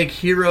not a big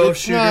hero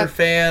shooter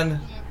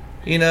fan,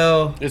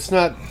 It's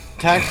not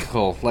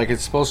tactical like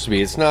it's supposed to be.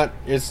 It's not.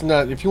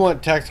 If you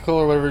want tactical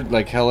or whatever,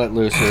 like Hell Let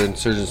Loose or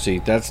Insurgency,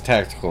 that's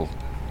tactical.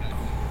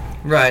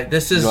 Right.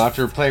 This is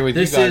after playing with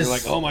you guys, you're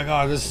like, oh my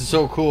god, this is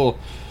so cool.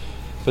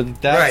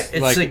 But that's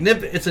right. It's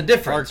significant. It's a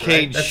difference.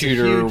 Arcade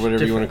shooter or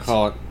whatever you want to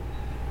call it.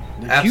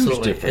 Absolutely.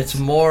 Huge difference.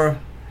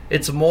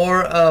 It's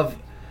more of.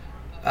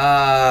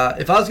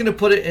 If I was going to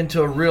put it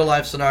into a real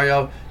life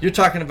scenario, you're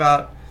talking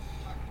about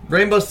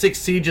Rainbow Six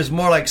Siege is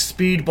more like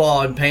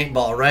speedball and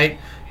paintball, right?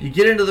 You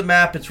get into the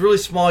map, it's really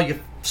small, you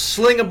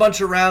sling a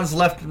bunch of rounds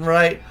left and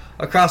right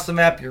across the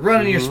map, you're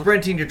running, you're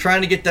sprinting, you're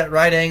trying to get that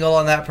right angle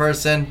on that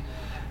person,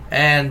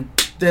 and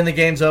then the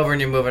game's over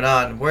and you're moving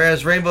on.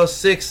 Whereas Rainbow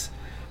Six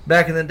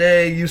back in the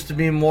day used to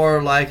be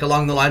more like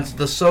along the lines of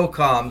the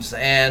SOCOMs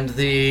and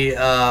the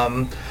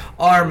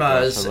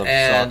Armas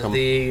and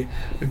the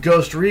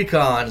Ghost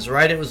Recons,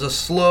 right? It was a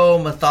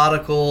slow,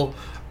 methodical,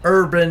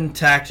 urban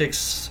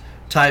tactics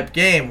type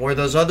game, where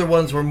those other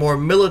ones were more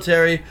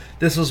military.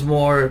 This was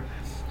more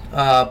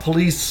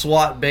police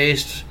SWAT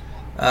based.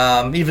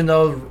 Even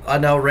though I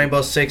know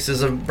Rainbow Six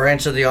is a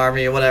branch of the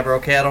army or whatever.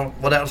 Okay, I don't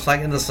what else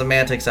like in the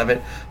semantics of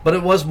it, but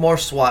it was more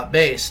SWAT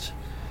based.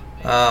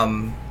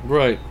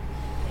 Right.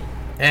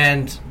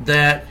 And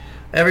that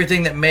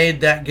everything that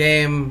made that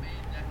game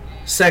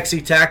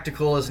sexy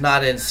tactical is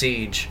not in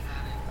Siege.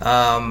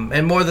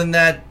 And more than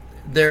that,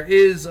 there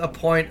is a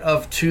point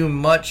of too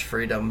much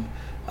freedom.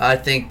 I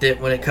think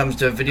that when it comes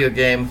to a video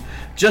game,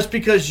 just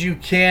because you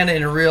can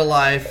in real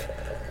life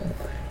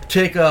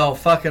take a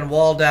fucking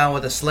wall down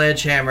with a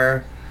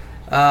sledgehammer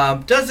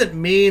doesn't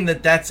mean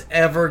that that's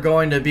ever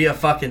going to be a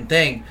fucking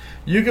thing.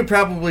 You could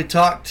probably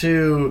talk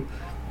to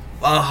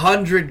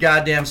 100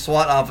 goddamn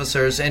SWAT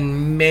officers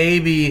and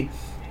maybe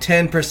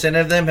 10%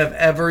 of them have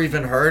ever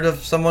even heard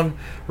of someone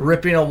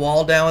ripping a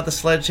wall down with a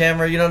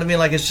sledgehammer. You know what I mean?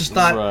 Like, it's just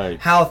not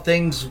how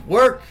things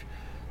work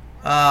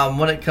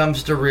when it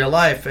comes to real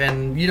life.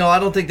 And, you know, I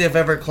don't think they've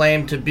ever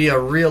claimed to be a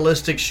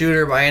realistic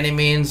shooter by any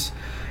means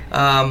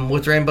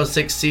with Rainbow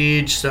Six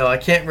Siege, so I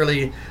can't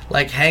really,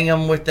 like, hang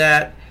them with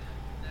that.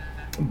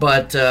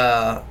 But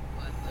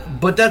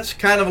that's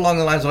kind of along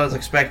the lines of what I was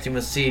expecting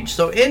with Siege.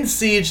 So in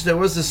Siege, there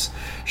was this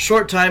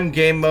short-time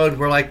game mode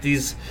where, like,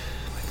 these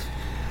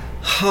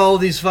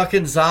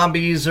fucking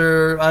zombies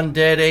or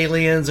undead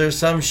aliens or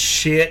some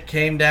shit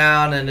came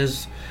down and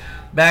is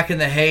back in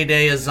the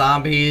heyday of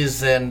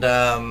zombies and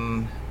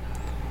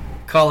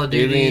Call of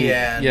Duty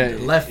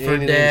and Left 4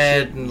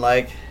 Dead and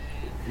like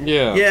and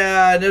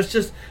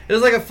it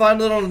was like a fun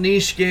little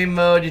niche game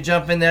mode. You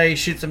jump in there, you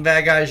shoot some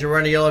bad guys, you're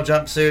wearing a yellow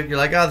jumpsuit, you're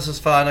like, oh, this is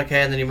fun,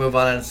 okay, and then you move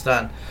on and it's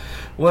done.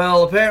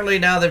 Well, apparently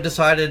now they've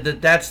decided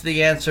that that's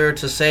the answer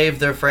to save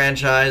their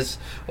franchise,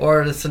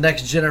 or it's the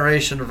next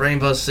generation of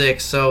Rainbow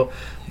Six. So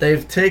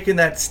they've taken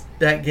that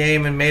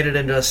game and made it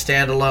into a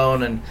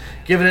standalone and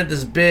given it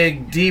this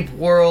big, deep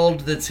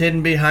world that's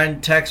hidden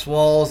behind text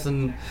walls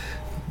and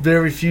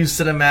very few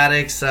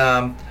cinematics.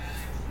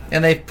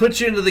 And they put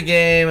you into the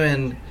game,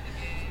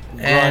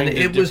 and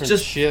it was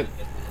just shit.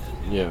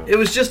 Yeah. It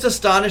was just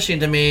astonishing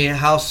to me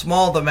how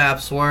small the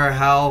maps were,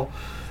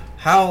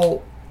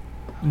 how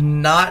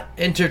not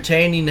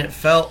entertaining it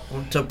felt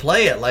to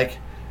play it. Like,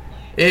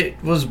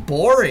 it was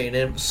boring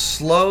and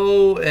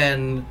slow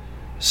and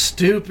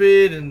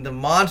stupid, and the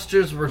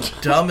monsters were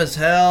dumb as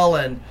hell,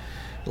 and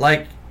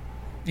like,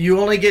 you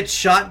only get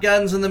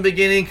shotguns in the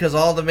beginning because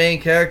all the main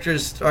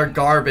characters are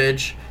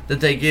garbage that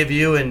they give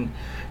you, and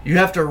you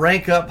have to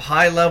rank up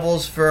high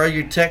levels for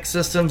your tech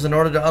systems in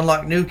order to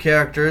unlock new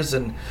characters.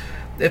 And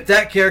if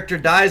that character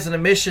dies in a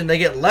mission, they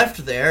get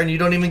left there, and you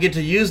don't even get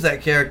to use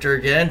that character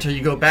again until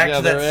you go back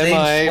to that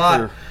same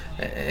spot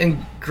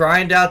and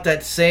grind out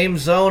that same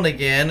zone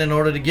again in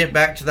order to get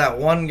back to that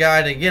one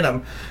guy to get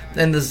him.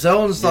 And the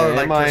zones are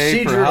like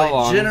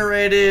procedurally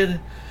generated.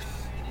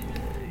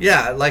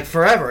 Yeah, like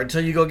forever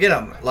until you go get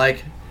them.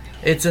 Like,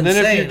 it's insane.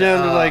 Then if you're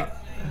down to like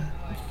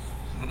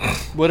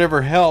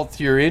whatever health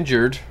you're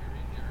injured.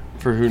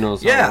 For who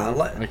knows how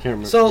long. I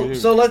can't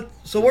remember.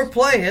 So we're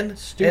playing,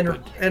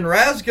 and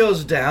Raz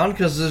goes down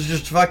because there's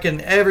just fucking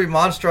every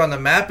monster on the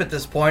map at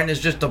this point is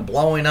just a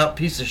blowing up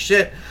piece of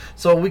shit.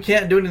 So we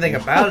can't do anything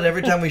about it.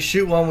 Every time we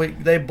shoot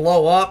one, they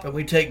blow up and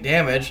we take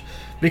damage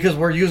because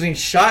we're using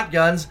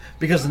shotguns.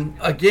 Because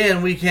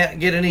again, we can't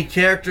get any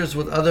characters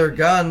with other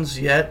guns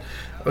yet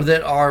or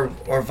that are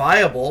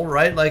viable,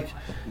 right? Like,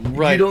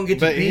 you don't get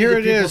to be the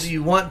people that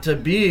you want to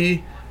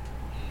be.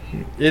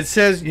 It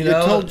says it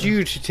told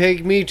you to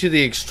take me to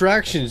the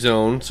extraction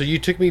zone, so you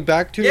took me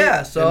back to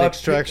an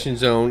extraction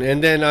zone,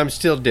 and then I'm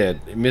still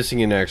dead, missing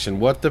in action.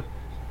 What the,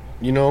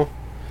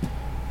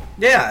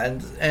 Yeah,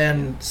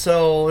 and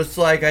so it's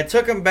like I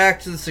took him back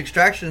to this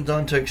extraction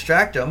zone to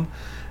extract him,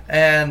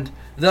 and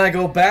then I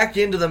go back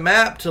into the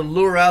map to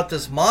lure out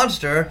this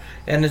monster,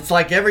 and it's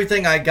like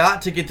everything I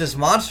got to get this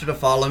monster to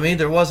follow me.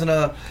 There wasn't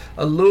a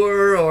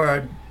lure or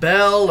a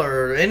bell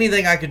or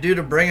anything I could do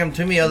to bring him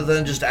to me other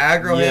than just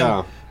aggro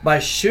him by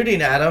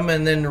shooting at him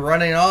and then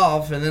running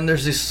off. And then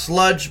there's these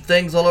sludge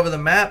things all over the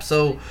map,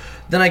 so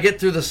then I get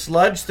through the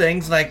sludge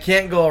things and I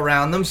can't go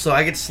around them, so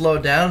I get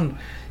slowed down.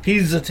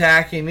 He's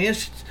attacking me.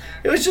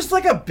 It was just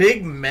like a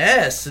big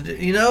mess,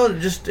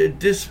 it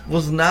just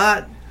was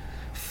not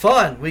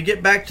fun. We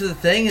get back to the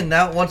thing, and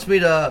now it wants me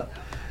to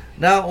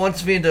Now it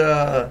wants me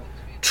to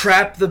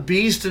trap the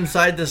beast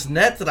inside this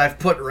net that I've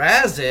put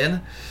Raz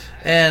in,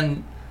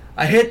 and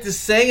I hit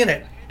this thing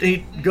and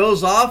it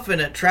goes off and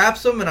it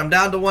traps him, and I'm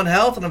down to 1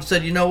 health, and I've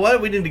said, you know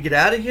what, we need to get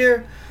out of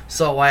here.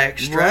 So I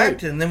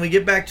extract, and then we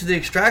get back to the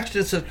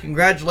extraction. It says,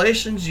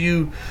 congratulations,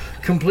 you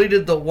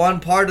completed the one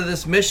part of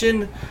this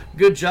mission.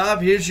 Good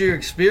job, here's your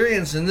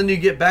experience. And then you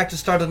get back to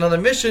start another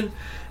mission,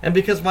 and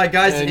because my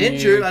guy's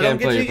injured, I don't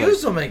get to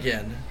use him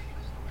again.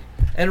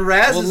 And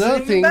Raz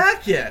isn't even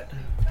back yet.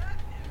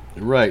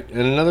 Right,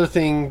 and another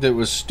thing that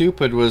was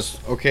stupid was,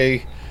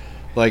 okay,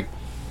 like,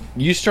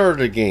 you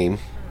started a game,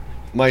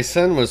 my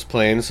son was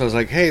playing, so I was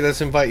like, hey, let's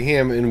invite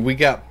him, and we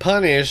got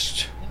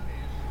punished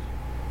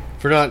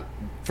for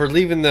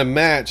leaving the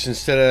match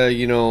instead of,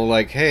 you know,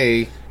 like,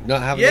 hey,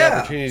 not having the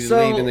opportunity to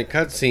leave in the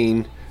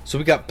cutscene, so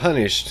we got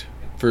punished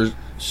for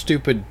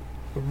stupid.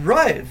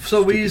 Right,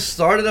 so we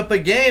started up a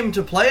game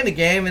to play in a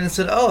game, and it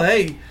said, oh,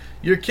 hey,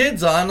 your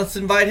kid's on, let's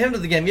invite him to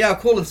the game. Yeah,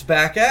 cool, let's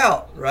back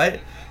out,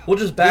 right? We'll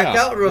just back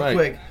out real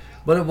quick.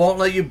 But it won't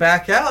let you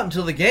back out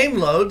until the game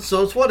loads,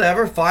 so it's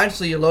whatever, fine.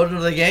 So you load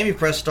into the game, you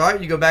press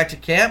start, you go back to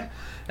camp,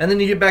 and then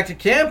you get back to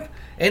camp,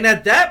 and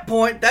at that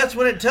point, that's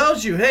when it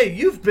tells you, hey,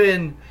 you've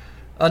been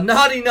a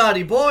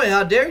naughty boy,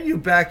 how dare you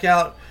back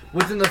out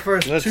within the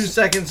first 2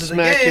 seconds of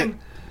the game.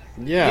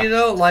 Yeah. You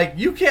know, like,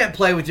 you can't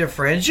play with your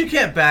friends, you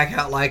can't back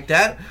out like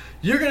that.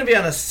 You're going to be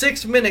on a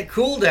 6-minute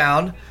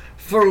cooldown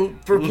for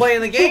playing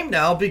the game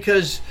now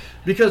because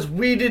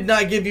we did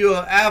not give you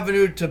an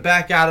avenue to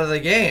back out of the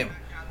game.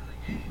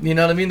 You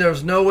know what I mean? There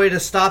was no way to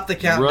stop the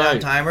countdown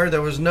timer.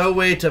 There was no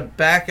way to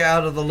back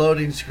out of the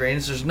loading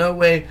screens. There's no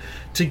way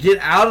to get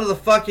out of the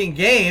fucking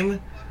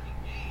game.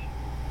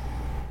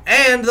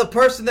 And the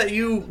person that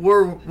you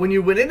were when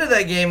you went into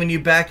that game and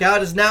you back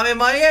out is now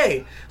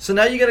MIA. So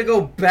now you got to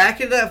go back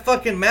into that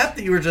fucking map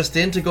that you were just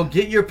in to go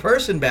get your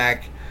person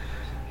back.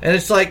 And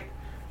it's like,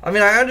 I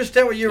mean, I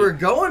understand what you were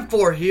going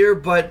for here,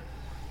 but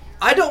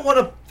I don't want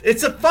to.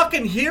 It's a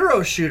fucking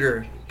hero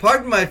shooter.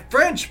 Pardon my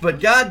French, but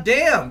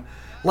goddamn.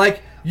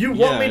 Like, you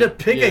want me to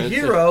pick a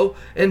hero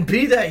and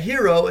be that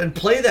hero and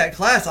play that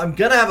class. I'm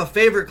going to have a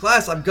favorite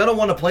class. I'm going to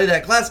want to play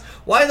that class.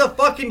 Why the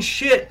fucking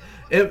shit?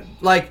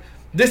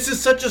 This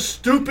is such a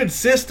stupid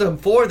system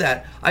for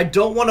that. I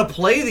don't want to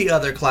play the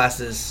other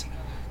classes.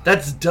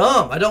 That's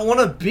dumb. I don't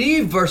want to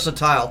be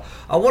versatile.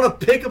 I want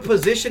to pick a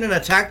position in a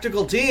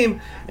tactical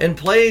team and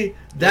play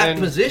that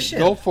position.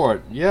 Go for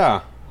it.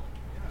 Yeah.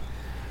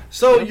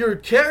 So your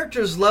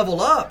characters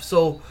level up.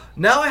 So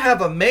now I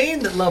have a main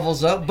that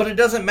levels up, but it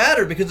doesn't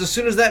matter because as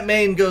soon as that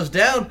main goes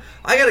down,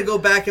 I got to go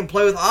back and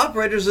play with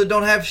operators that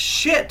don't have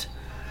shit.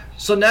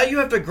 So now you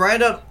have to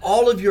grind out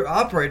all of your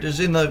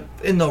operators in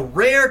the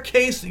rare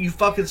case that you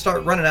fucking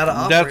start running out of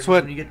operators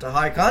when you get to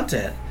high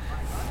content.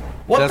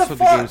 That's what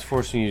the game's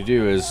forcing you to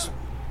do is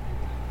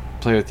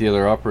play with the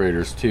other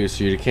operators too,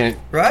 so you can't.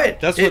 Right.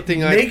 That's what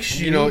thing makes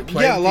you know.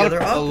 Play yeah,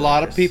 with a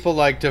lot of people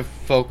like to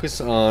focus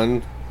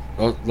on,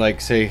 like,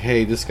 say,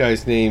 hey, this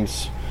guy's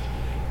name's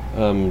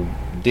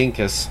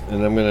Dinkus,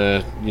 and I'm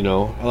gonna,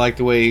 I like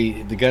the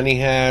way the gun he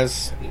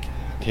has,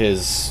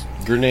 his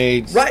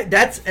grenades. Right.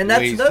 That's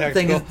another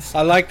thing.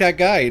 I like that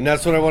guy, and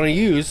that's what I want to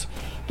use,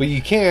 but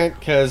you can't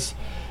because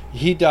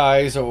he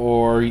dies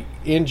or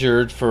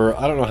injured for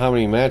I don't know how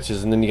many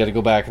matches, and then you got to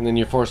go back, and then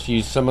you're forced to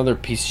use some other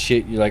piece of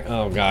shit. You're like,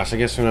 oh gosh, I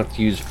guess we're gonna have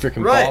to use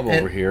freaking Bob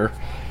over here.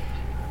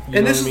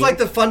 And this is like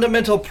the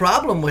fundamental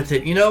problem with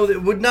it.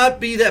 It would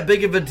not be that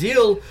big of a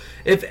deal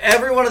if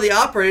every one of the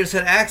operators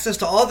had access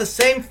to all the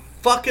same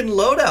fucking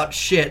loadout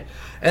shit,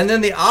 and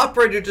then the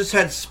operator just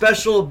had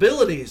special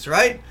abilities,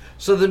 right?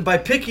 So then by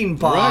picking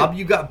Bob,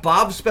 you got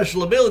Bob's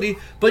special ability,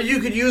 but you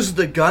could use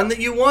the gun that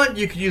you want,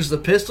 you could use the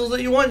pistols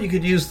that you want, you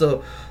could use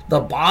the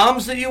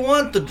bombs that you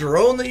want, the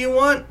drone that you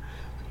want.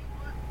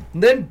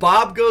 And then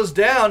Bob goes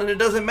down and it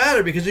doesn't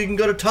matter because you can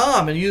go to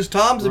Tom and use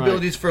Tom's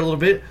abilities for a little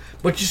bit,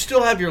 but you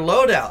still have your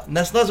loadout. And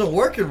that doesn't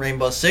work in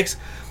Rainbow Six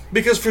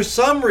because for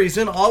some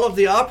reason all of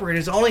the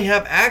operators only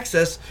have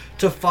access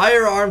to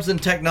firearms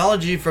and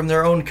technology from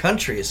their own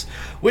countries,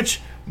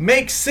 which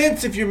makes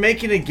sense if you're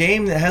making a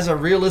game that has a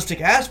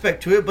realistic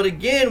aspect to it. But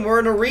again, we're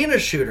an arena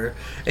shooter,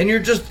 and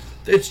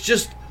it's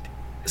just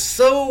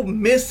so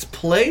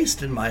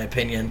misplaced in my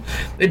opinion.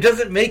 It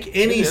doesn't make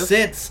any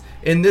sense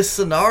in this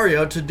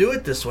scenario to do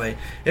it this way.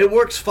 It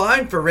works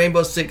fine for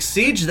Rainbow Six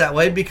Siege that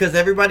way because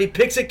everybody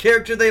picks a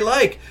character they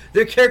like.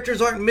 Their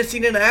characters aren't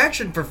missing in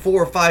action for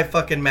 4 or 5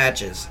 fucking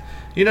matches.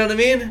 You know what I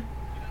mean?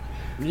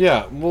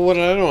 Yeah, well, what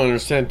I don't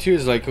understand too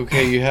is like,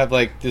 okay, you have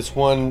like this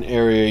one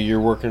area you're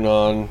working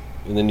on,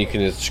 and then you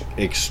can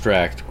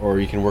extract,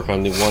 or you can work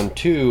on the 1,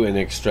 2 and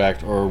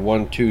extract, or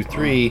 1, 2,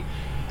 3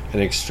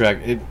 and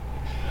extract. It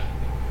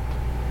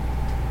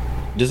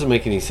doesn't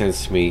make any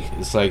sense to me.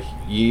 It's like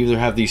you either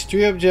have these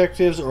 3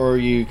 objectives, or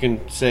you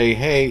can say,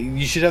 hey,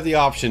 you should have the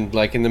option,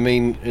 like in the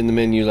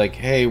menu, like,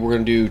 hey, we're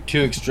gonna do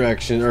 2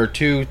 extraction or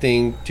 2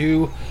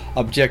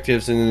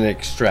 objectives and then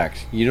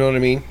extract. You know what I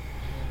mean?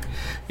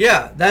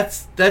 Yeah,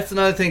 that's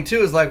another thing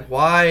too. Is like,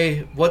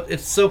 why? What?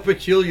 It's so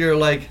peculiar.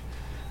 Like,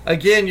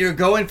 again, you're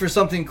going for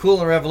something cool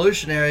and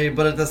revolutionary,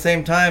 but at the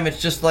same time,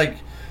 it's just like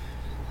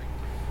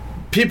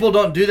people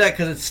don't do that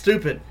because it's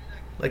stupid.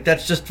 Like,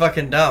 that's just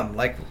fucking dumb.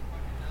 Like,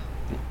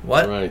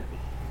 what? Right.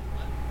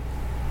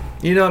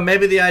 You know,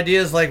 maybe the idea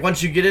is like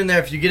once you get in there,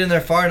 if you get in there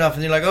far enough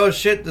and you're like, oh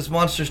shit, this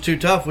monster's too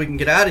tough, we can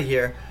get out of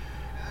here.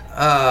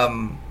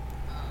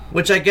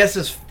 Which I guess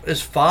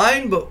is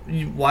fine, but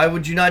why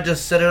would you not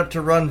just set it up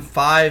to run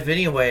 5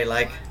 anyway?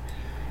 Like,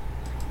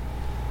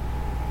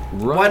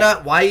 Right. why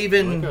not? Why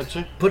even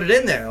gotcha. put it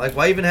in there? Like,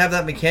 why even have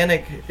that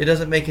mechanic? It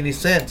doesn't make any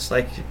sense,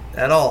 like,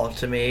 at all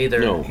to me either.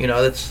 No. You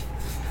know, that's...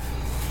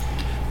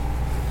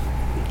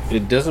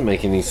 It doesn't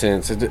make any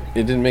sense. It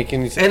didn't make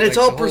any sense. And it's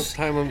Like, all the whole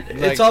time I'm, like,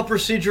 it's all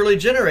procedurally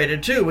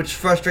generated too, which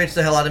frustrates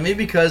the hell out of me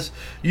because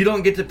you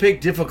don't get to pick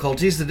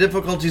difficulties. The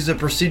difficulties are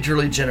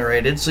procedurally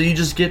generated, so you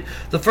just get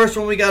the first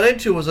one we got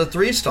into was a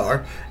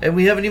 3-star, and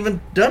we haven't even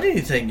done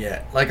anything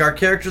yet. Like, our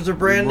characters are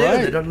brand new;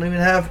 Right. they don't even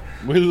have.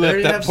 We they left don't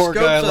even that have poor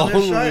scopes guy on their alone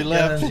when we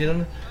shotguns, left. you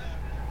know?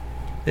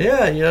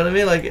 Yeah, you know what I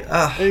mean.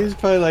 Like, He's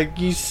probably like,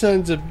 you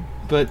sons of...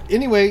 But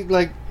anyway,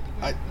 like...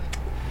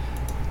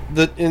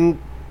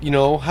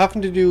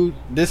 having to do...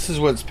 This is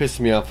what's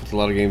pissing me off with a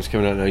lot of games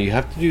coming out now. You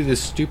have to do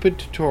this stupid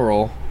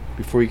tutorial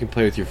before you can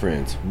play with your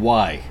friends.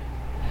 Why?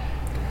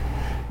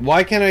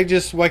 Why can't I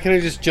just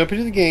jump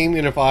into the game,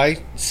 and if I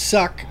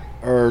suck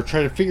or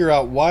try to figure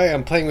out why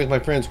I'm playing with my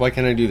friends, why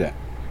can't I do that?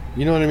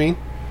 You know what I mean?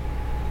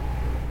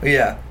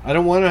 yeah. I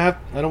don't want to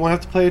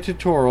have to play a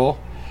tutorial.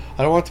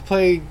 I don't want to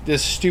play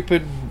this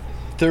stupid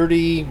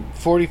 30,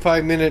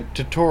 45 minute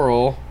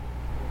tutorial.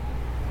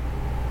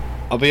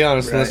 I'll be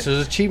honest, Right. unless there's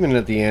an achievement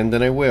at the end,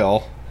 then I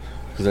will,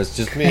 because that's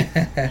just me.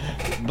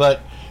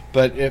 but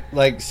if,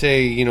 like,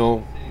 say,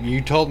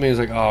 you told me, it's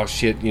like, oh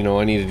shit,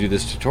 I need to do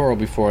this tutorial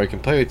before I can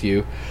play with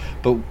you.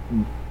 But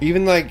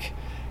even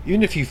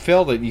if you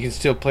failed it, you can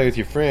still play with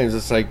your friends.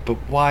 It's like, but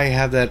why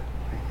have that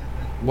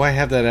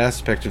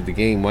aspect of the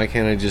game? Why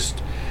can't I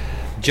just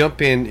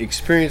jump in,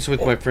 experience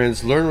with my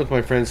friends, learn with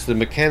my friends the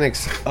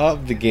mechanics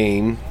of the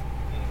game?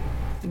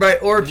 Right,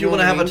 or if You you know want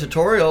to what I have a mean?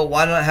 tutorial,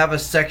 why not have a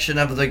section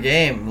of the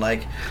game?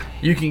 Like,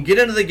 you can get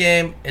into the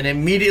game, and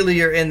immediately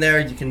you're in there,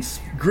 you can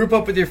group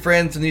up with your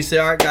friends, and you say,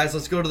 alright guys,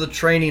 let's go to the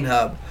training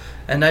hub.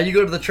 And now you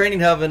go to the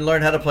training hub and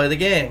learn how to play the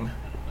game.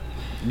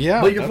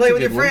 Yeah, But you can that's play a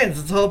with your good one. friends,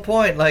 that's the whole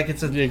point. Like,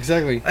 it's a... Yeah,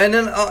 exactly. And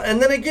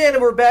then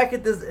again, we're back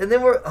at this, and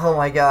then oh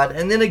my god,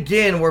 and then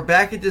again, we're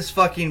back at this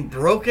fucking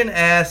broken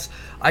ass,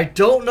 I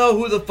don't know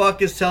who the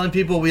fuck is telling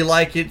people we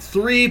like it,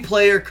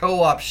 3-player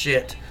co-op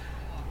shit.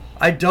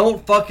 I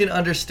don't fucking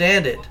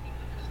understand it.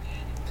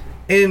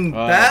 In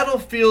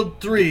Battlefield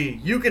 3,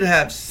 you could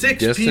have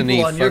 6 Destiny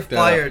people on your fucked that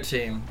fire up.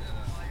 team.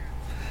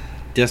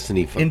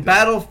 Destiny fucked In it up.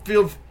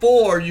 Battlefield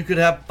 4, you could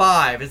have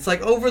 5. It's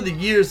like over the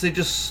years, they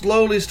just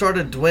slowly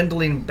started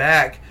dwindling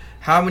back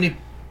how many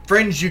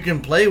friends you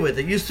can play with.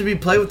 It used to be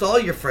play with all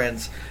your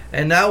friends.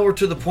 And now we're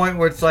to the point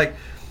where it's like,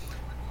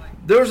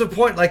 there was a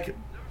point like,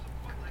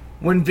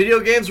 when video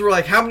games were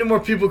like, how many more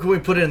people can we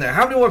put in there?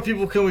 How many more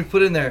people can we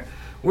put in there?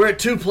 We're at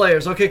 2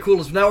 players. Okay,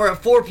 cool. Now we're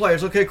at 4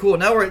 players. Okay, cool.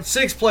 Now we're at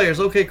 6 players.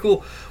 Okay,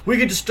 cool. We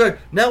can just start.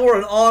 Now we're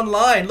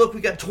online. Look,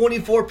 we got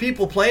 24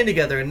 people playing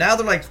together. And now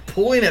they're like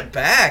pulling it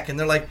back. And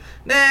they're like,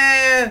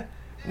 nah,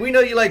 we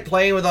know you like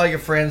playing with all your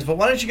friends, but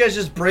why don't you guys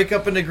just break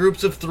up into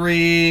groups of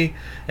 3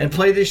 and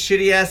play this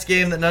shitty ass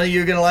game that none of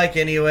you are going to like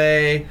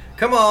anyway?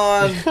 Come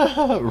on.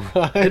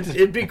 Right.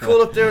 It'd be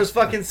cool if there was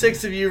fucking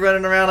 6 of you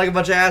running around like a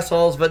bunch of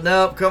assholes, but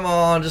nope, come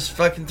on. Just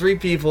fucking 3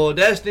 people.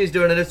 Destiny's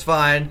doing it. It's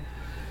fine.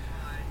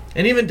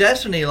 And even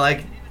Destiny,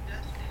 like,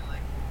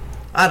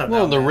 I don't know.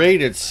 Well, the man.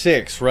 raid at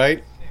 6,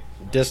 right?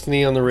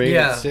 Destiny on the raid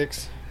Yeah. at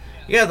 6.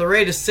 Yeah, the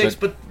raid is 6,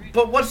 but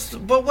what's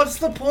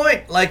the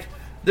point? Like,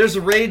 there's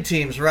raid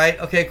teams, right?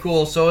 Okay,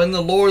 cool. So in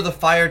the lore, the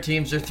fire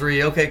teams are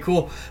 3. Okay,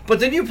 cool. But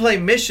then you play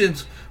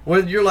missions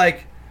where you're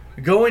like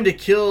going to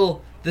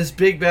kill this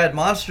big bad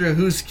monster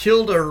who's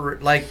killed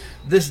like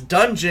this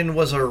dungeon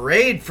was a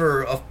raid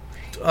for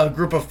a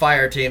group of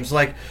fire teams.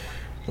 Like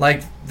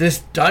this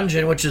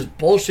dungeon, which is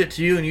bullshit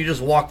to you, and you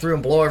just walk through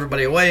and blow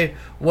everybody away,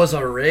 was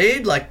a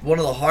raid, like one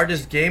of the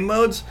hardest game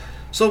modes.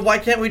 So why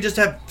can't we just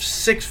have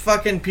 6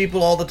 fucking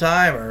people all the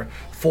time, or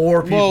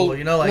 4 people? Well,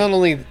 you know, like not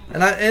only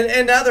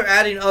and now they're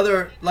adding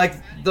other, like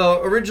the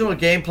original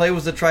gameplay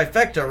was the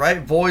trifecta,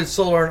 right? Void,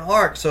 Solar, and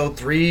Arc. So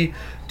 3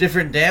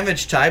 different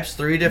damage types,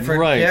 3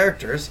 different Right.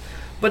 characters.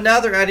 But now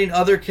they're adding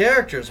other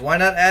characters. Why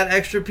not add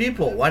extra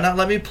people? Why not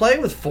let me play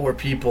with 4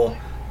 people?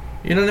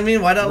 You know what I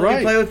mean? Why not let me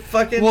Right. play with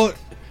fucking well,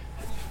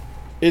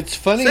 it's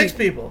funny 6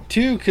 people?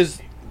 too, because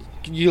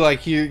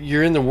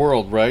you're in the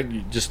world,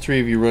 right? Just 3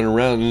 of you run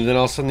around, and then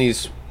all of a sudden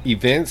these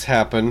events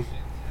happen,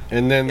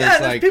 and then Yeah, there's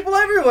there's like people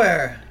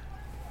everywhere.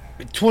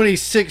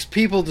 26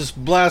 people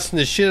just blasting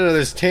the shit out of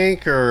this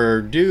tank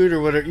or dude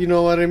or whatever. You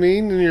know what I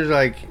mean? And you're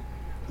like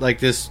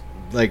this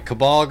like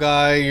Cabal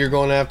guy you're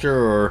going after,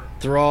 or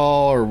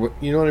Thrall, or what?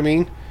 You know what I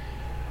mean?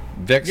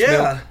 Vex Yeah,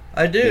 Milk.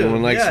 I do.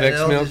 Anyone likes yeah, Vex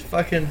all Milk? these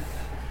fucking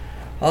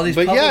all these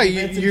But public yeah,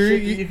 events and you're-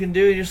 shit that you can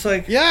do. You're just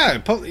like, Yeah,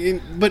 but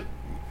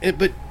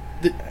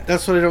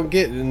that's what I don't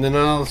get. And then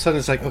all of a sudden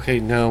it's like, okay,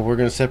 no, we're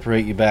gonna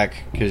separate you back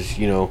because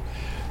you're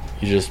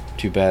just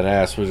too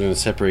badass. We're gonna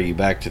separate you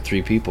back to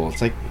 3 people.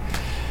 It's like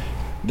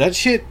that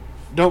shit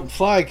don't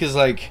fly because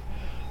like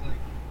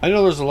I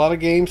know there's a lot of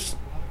games.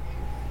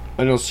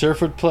 I know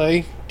Surf would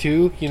play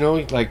too.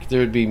 Like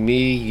there'd be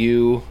me,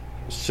 you,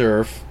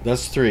 Surf.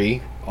 That's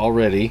 3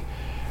 already.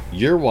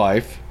 Your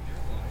wife,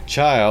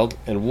 Child,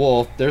 and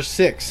Wolf. There's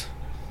 6.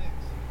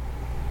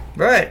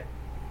 Right.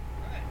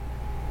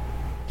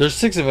 There's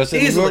 6 of us,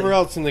 and Easily. whoever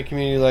else in the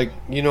community, like,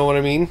 you know what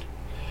I mean?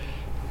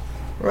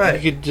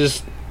 Right. You could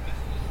just,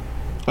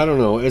 I don't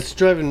know. It's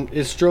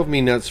drove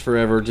me nuts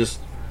forever. Just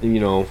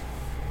thinking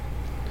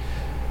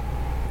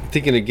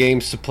of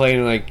games to play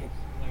and like,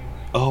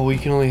 oh, we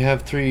can only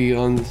have 3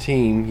 on the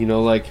team.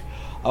 Like,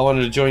 I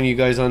wanted to join you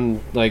guys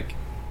on like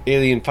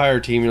Alien Fire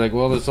Team. You're like,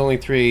 well, there's only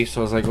 3,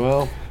 so I was like,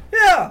 well,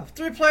 yeah,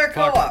 3-player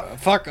co-op.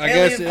 Fuck. I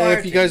Alien guess Fire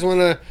if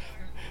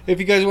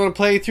you guys wanna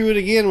play through it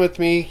again with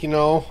me,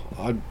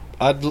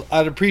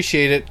 I'd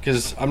appreciate it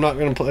because I'm not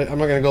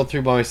gonna go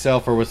through by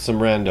myself or with some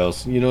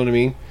randos. You know what I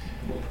mean?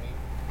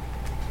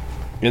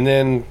 And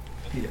then,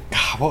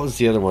 what was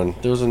the other one?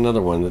 There was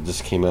another one that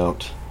just came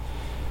out.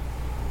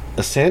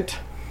 Ascent.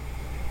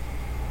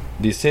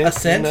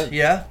 Ascent,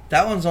 yeah,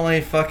 that one's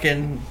only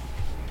fucking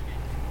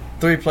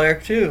 3-player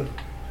too.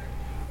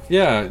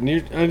 Yeah, and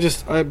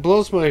it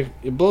blows my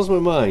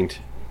mind.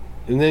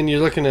 And then you're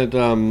looking at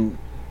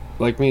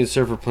like me and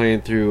Surfer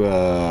playing through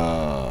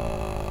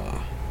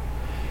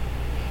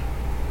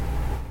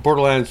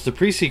Borderlands the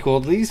pre-sequel.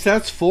 At least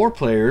that's 4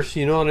 players.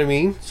 You know what I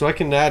mean? So I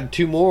can add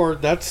 2 more.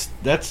 That's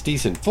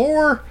decent.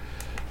 4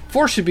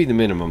 should be the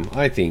minimum,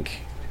 I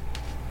think.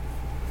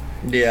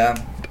 Yeah.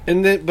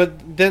 And then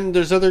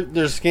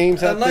there's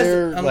games out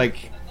there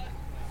like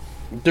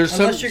there's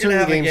some unless you're gonna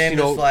have games, a game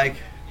that's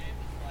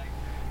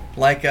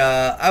like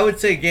I would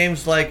say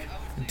games like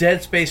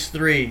Dead Space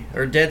 3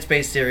 or Dead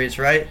Space series,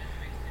 right?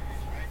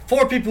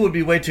 4 people would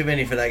be way too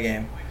many for that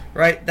game,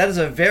 right? That is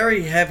a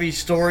very heavy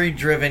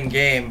story-driven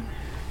game.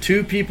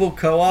 2 people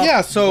co-op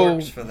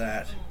works for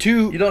that.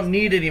 2. You don't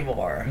need any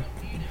more.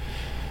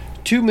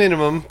 2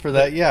 minimum for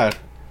that, yeah.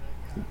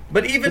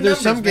 But even there's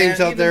some games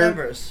out there.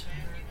 Numbers.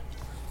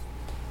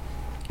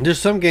 There's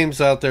some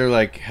games out there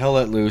like Hell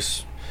Let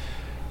Loose.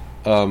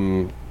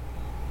 I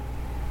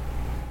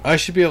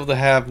should be able to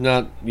have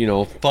not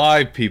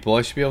 5 people.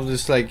 I should be able to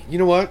just like, you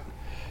know what?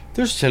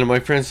 There's 10 of my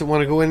friends that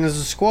want to go in as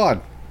a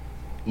squad.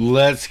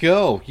 Let's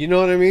go. You know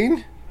what I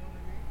mean?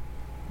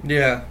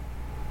 Yeah.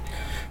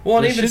 Well,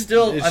 and even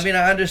still, I mean,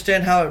 I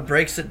understand how it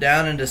breaks it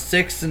down into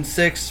 6 and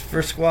 6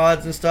 for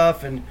squads and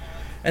stuff, and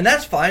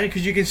that's fine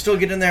because you can still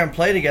get in there and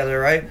play together,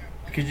 right?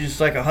 Because you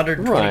just like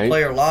 120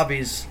 player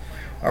lobbies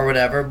or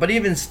whatever. But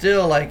even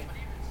still, like,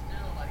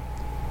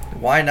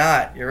 why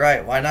not? You're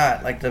right. Why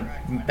not? Like, the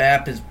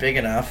map is big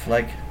enough.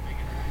 Like,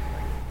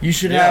 you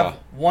should have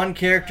 1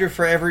 character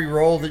for every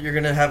role that you're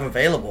gonna have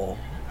available.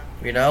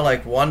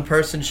 Like 1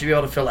 person should be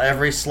able to fill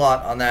every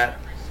slot on that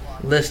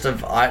list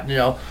of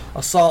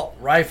assault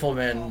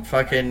rifleman,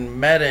 fucking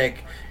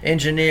medic,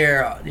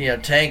 engineer,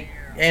 tank,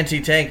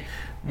 anti-tank.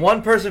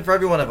 1 person for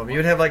every one of them. You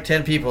would have like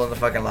 10 people in the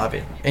fucking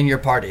lobby in your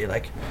party,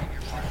 like.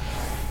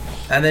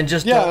 And then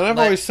just and I've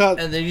always thought,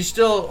 and then you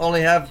still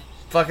only have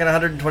fucking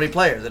 120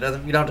 players. You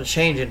don't have to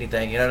change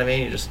anything. You know what I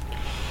mean? You just.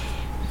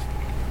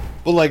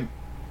 Well, like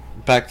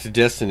back to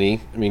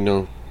Destiny. I mean,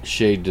 no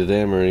shade to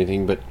them or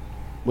anything, but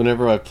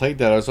whenever I played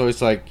that, I was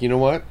always like, you know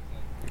what?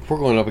 We're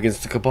going up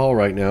against the Cabal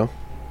right now,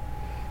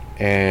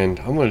 and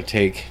I'm going to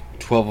take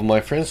 12 of my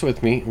friends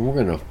with me, and we're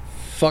going to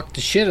fuck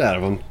the shit out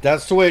of them.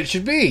 That's the way it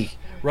should be,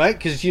 right?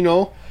 Because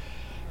you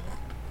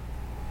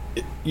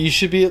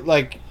should be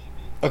like,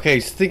 okay,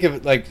 think of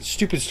it like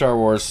stupid Star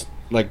Wars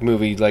like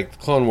movie, like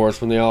Clone Wars,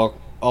 when all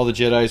the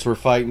Jedis were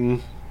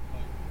fighting,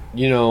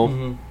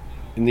 in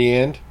the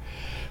end.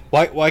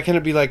 Why can't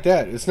it be like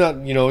that? It's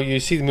not, you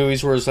see the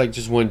movies where it's like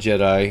just 1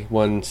 Jedi,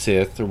 1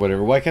 Sith, or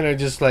whatever. Why can't I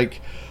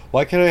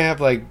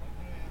have like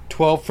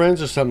 12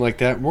 friends or something like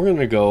that? We're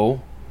gonna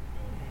go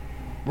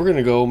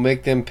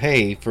make them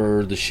pay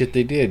for the shit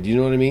they did. You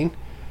know what I mean?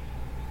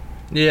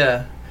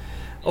 Yeah.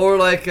 Or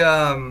like,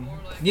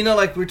 like we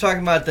were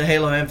talking about the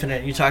Halo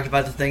Infinite. You talked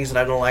about the things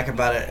that I don't like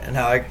about it and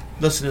how I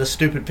listen to the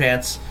stupid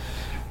pants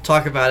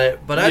talk about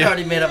it. But I'd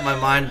already made up my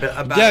mind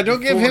about it. Yeah,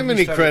 don't give him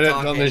any credit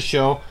on this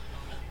show.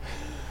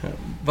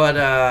 But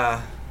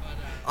I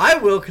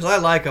will, because I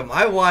like him.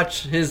 I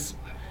watch his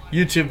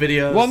YouTube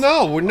videos. Well,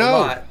 no. A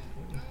lot.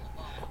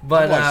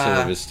 But I watch some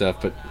of his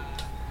stuff,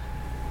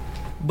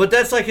 but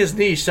that's like his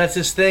niche. That's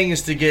his thing,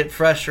 is to get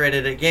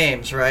frustrated at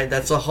games, right?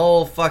 That's the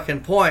whole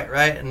fucking point,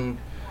 right?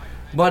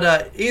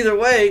 But either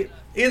way,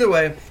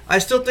 I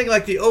still think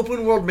like the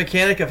open world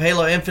mechanic of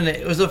Halo Infinite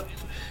is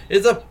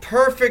a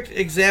perfect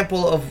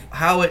example of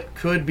how it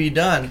could be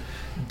done.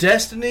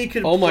 Destiny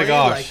could play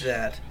like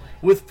that.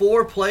 With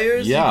 4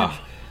 players,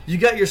 you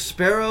got your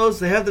Sparrows.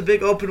 They have the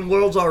big open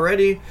worlds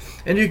already,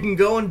 and you can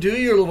go and do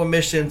your little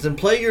missions and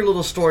play your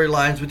little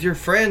storylines with your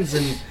friends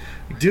and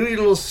do your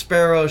little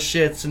Sparrow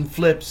shits and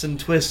flips and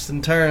twists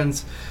and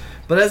turns.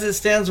 But as it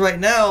stands right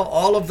now,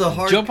 all of the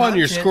hard Jump on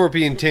your content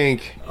scorpion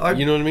tank.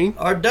 You know what I mean?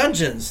 are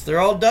dungeons. They're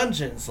all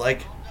dungeons.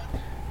 Like,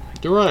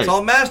 You're right. it's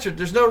all mastered.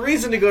 There's no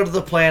reason to go to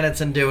the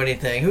planets and do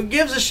anything. Who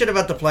gives a shit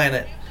about the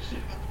planet?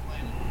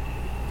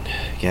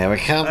 Yeah, we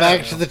come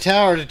back to the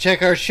tower to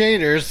check our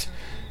shaders.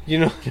 You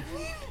know.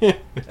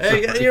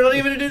 Hey, you don't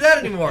even do that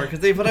anymore because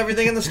they put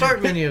everything in the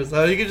start menu,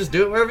 so you can just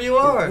do it wherever you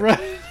are.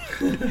 Right.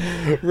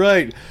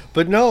 Right.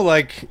 But no,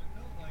 like,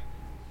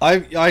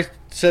 I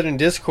said in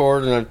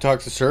Discord and I've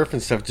talked to Surf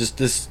and stuff, just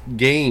this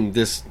game,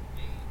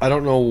 I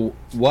don't know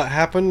what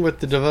happened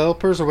with the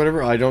developers or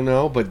whatever, I don't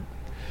know, but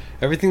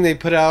everything they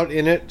put out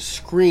in it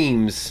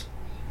screams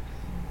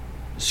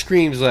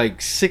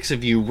like 6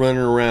 of you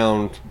running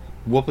around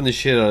whooping the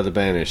shit out of the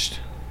Banished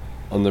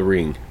on the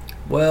ring.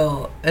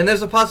 Well, and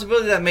there's a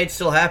possibility that may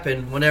still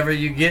happen whenever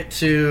they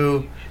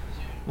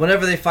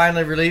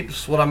finally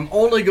release what I'm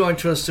only going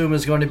to assume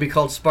is going to be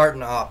called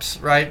Spartan Ops,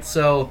 right?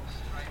 So,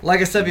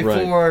 like I said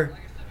before, right.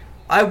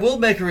 I will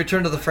make a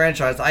return to the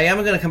franchise. I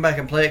am going to come back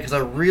and play it because I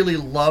really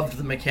loved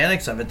the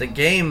mechanics of it. The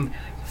game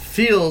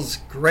feels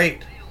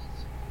great.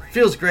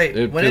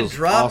 When it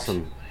dropped,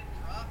 awesome.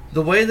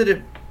 The way that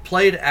it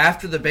played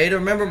after the beta,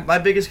 remember my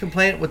biggest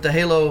complaint with the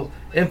Halo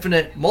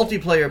Infinite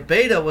multiplayer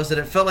beta was that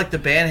it felt like the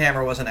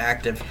banhammer wasn't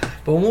active.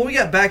 But when we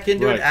got back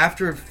into it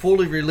after it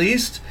fully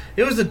released,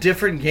 it was a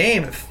different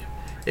game.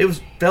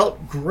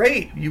 Felt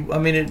great.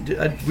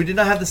 We did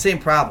not have the same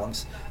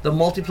problems. The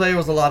multiplayer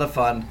was a lot of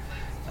fun.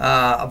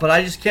 But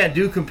I just can't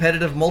do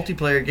competitive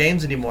multiplayer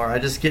games anymore. I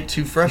just get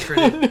too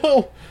frustrated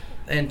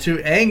and too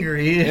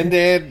angry. And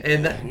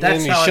then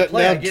that's how I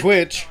play. Down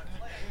Twitch.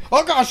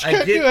 Oh gosh,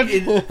 I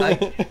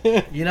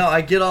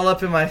get all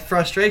up in my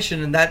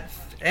frustration, and that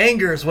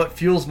anger is what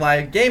fuels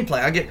my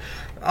gameplay.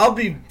 I'll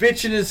be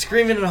bitching and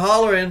screaming and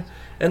hollering,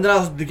 and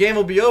then the game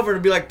will be over and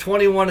it'll be like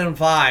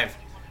 21-5.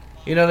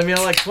 You know what I mean?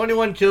 I'm like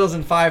 21 kills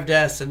and 5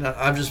 deaths, and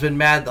I've just been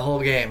mad the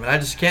whole game, and I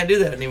just can't do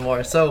that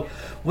anymore. So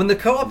when the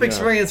co-op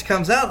experience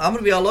comes out, I'm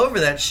gonna be all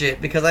over that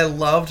shit because I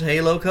loved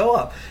Halo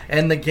co-op,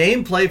 and the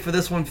gameplay for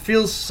this one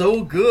feels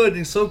so good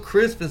and so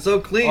crisp and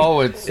so clean. Oh,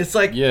 it's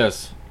like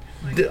yes.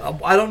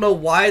 I don't know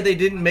why they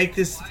didn't make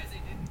this.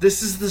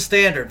 This is the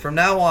standard. From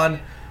now on,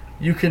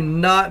 you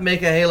cannot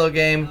make a Halo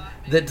game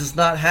that does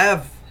not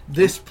have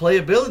this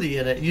playability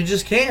in it. You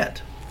just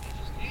can't.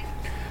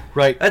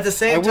 Right. At the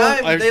same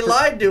time, they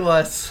lied to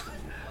us.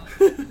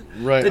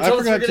 Right. They told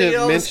us we're to get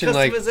all this mention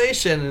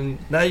customization, and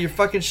now you're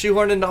fucking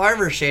shoehorned into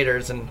armor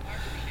shaders, and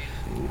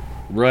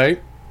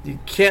right. You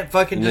can't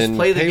fucking just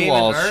play the game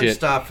and earn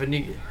stuff,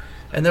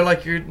 and they're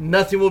like,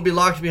 nothing will be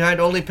locked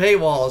behind only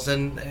paywalls,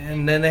 and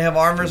then they have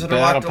armors that are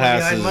locked only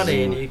behind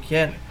money, and you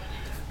can't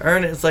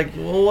earn it. It's like,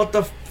 well, what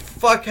the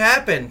fuck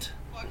happened?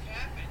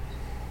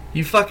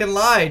 You fucking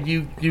lied.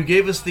 You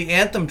gave us the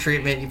Anthem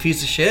treatment, you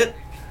piece of shit.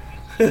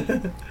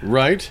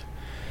 Right.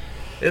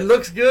 It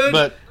looks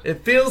good.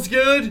 It feels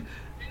good.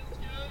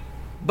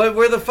 But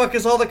where the fuck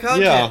is all the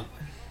content? Yeah.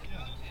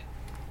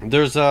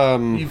 There's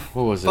you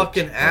what was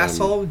fucking it?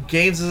 Asshole.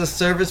 Games as a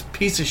service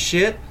piece of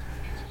shit.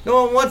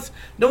 No one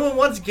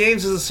wants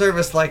games as a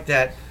service like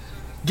that.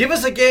 Give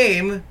us a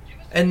game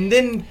and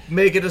then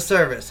make it a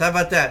service. How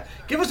about that?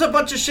 Give us a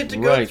bunch of shit to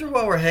go through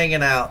while we're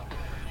hanging out.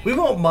 We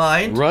won't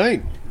mind.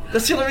 Right.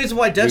 That's the only reason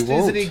why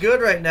Destiny's any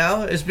good right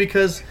now is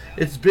because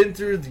it's been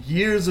through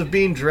years of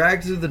being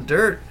dragged through the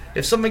dirt.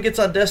 If someone gets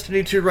on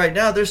Destiny 2 right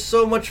now, there's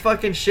so much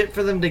fucking shit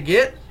for them to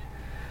get.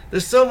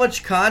 There's so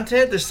much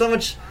content. There's so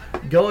much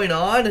going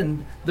on,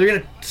 and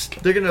they're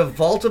gonna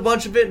vault a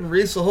bunch of it and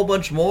release a whole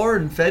bunch more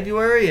in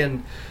February.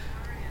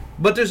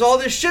 But there's all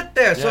this shit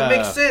there, so it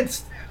makes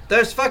sense.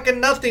 There's fucking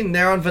nothing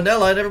there on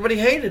vanilla, and everybody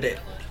hated it.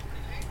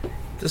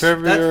 That's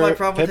my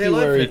problem with Halo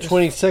February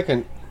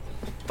 22nd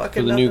for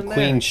the new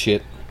Queen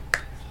shit.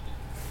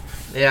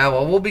 Yeah,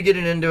 well, we'll be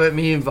getting into it.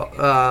 Me and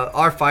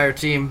our fire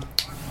team,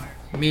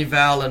 me,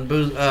 Val, and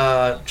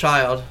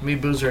Child. Me,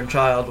 Boozer, and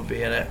Child will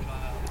be in it.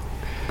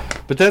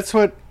 But that's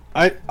what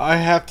I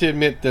have to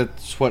admit.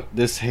 That's what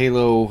this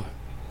Halo,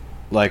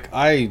 like,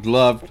 I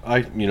loved.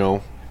 I'm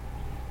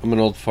an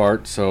old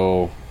fart,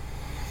 so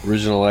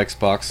original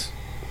Xbox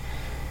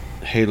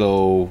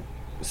Halo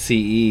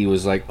CE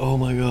was like, oh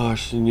my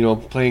gosh,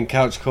 and playing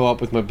couch co-op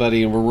with my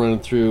buddy, and we're running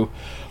through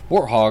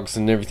Warthogs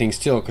and everything,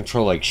 still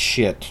control like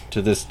shit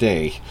to this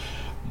day,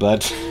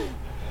 but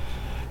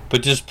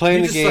just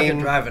playing the game,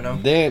 driving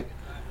them. Then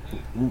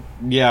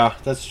yeah,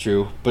 that's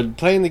true. But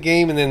playing the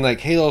game, and then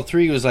like Halo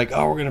 3 was like,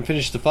 oh, we're gonna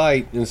finish the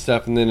fight and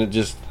stuff, and then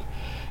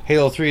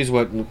Halo 3 is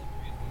what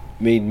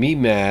made me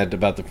mad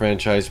about the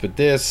franchise. But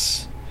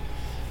this,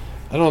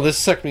 I don't know, this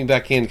sucked me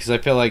back in because I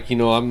feel like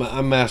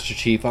I'm Master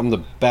Chief, I'm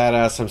the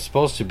badass I'm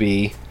supposed to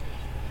be.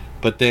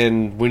 But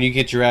then when you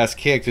get your ass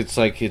kicked, it's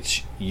like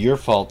it's your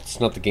fault.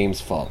 It's not the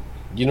game's fault.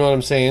 You know what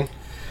I'm saying?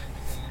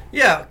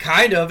 Yeah,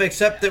 kind of.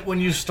 Except that when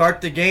you start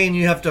the game,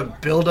 you have to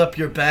build up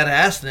your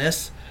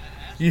badassness.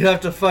 You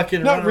have to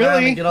fucking run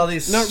around and get all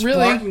these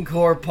Spartan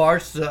core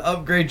parts to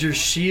upgrade your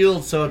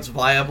shield so it's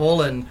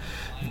viable, and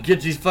get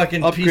these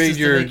fucking pieces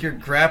to make your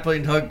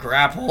grappling hook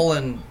grapple.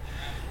 And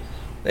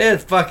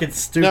It's fucking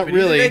stupid. Not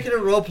really. Either make it a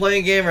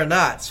role-playing game or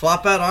not.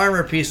 Swap out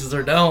armor pieces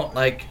or don't.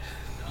 Like,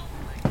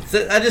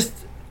 I just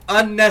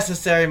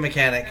unnecessary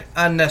mechanic.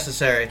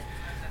 Unnecessary.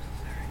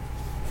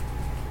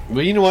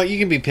 Well, you know what? You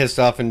can be pissed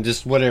off and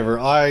just whatever.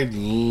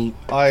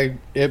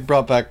 It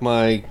brought back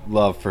my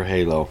love for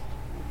Halo.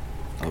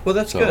 Well,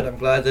 that's good. I'm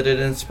glad that it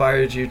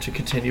inspired you to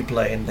continue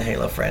playing the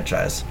Halo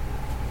franchise.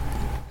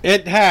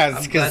 It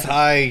has, because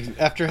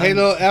after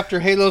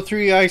Halo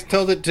 3, I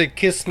told it to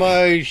kiss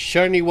my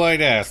shiny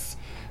white ass.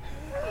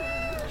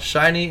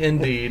 Shiny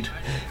indeed.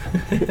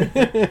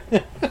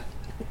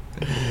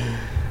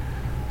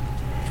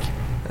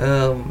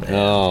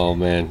 Oh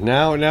man!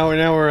 Now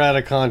we're out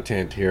of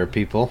content here,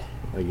 people.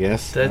 I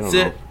guess that's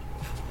it.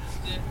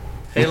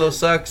 Halo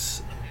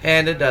sucks,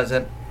 and it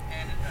doesn't.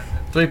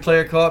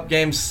 3-player co-op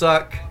games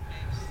suck,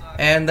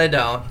 and they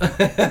don't.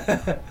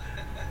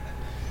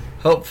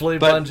 Hopefully,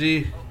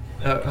 Bungie.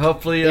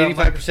 Hopefully,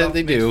 85%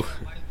 they do.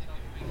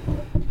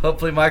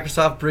 Hopefully,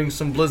 Microsoft brings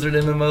some Blizzard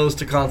MMOs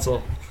to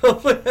console.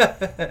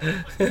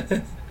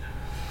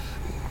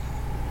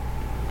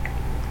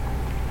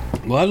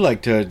 Well, I'd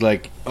like to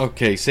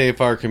say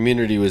if our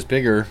community was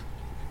bigger,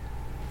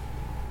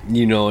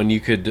 and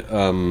you could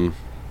what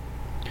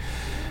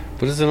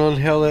is it on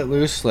Hell Let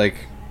Loose, like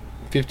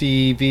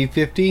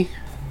 50v50?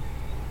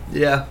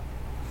 Yeah.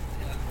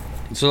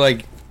 So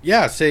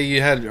say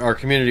you had our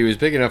community was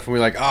big enough and we're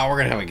like, oh, we're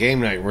gonna have a game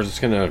night, we're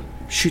just gonna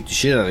shoot the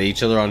shit out of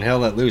each other on Hell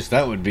Let Loose.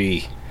 That would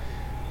be,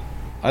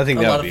 I think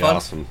that would be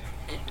awesome.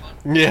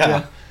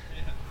 Yeah.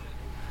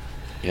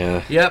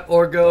 Yep,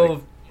 or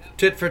go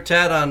tit for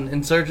tat on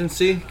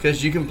Insurgency,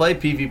 because you can play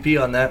PvP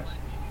on that.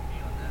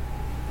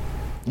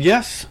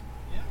 Yes.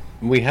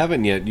 We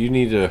haven't yet. You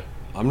need to.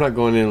 I'm not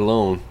going in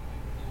alone.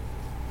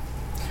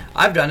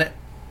 I've done it.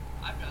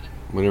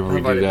 Whenever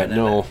we do that,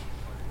 no.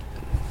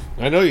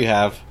 I know you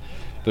have,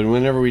 but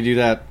whenever we do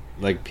that,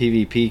 like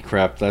PvP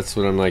crap, that's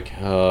when I'm like,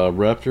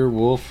 Raptor,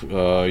 Wolf,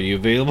 you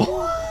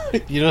available?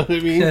 You know what I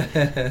mean?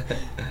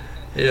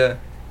 Yeah.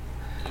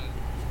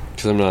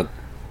 Because I'm not.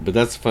 But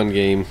that's a fun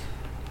game.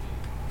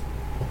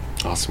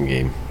 Awesome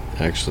game,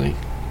 actually.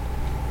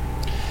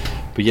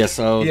 But yes,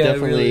 I'll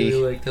definitely. I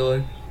really like that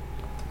one.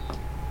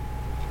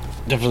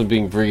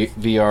 Definitely bring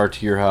VR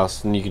to your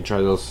house, and you can try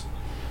those.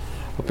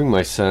 I'll bring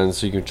my son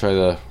so you can try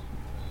the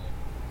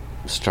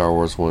Star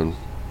Wars one.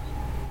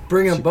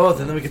 Bring them both,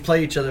 and then we can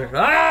play each other.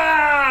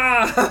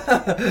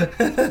 Ah!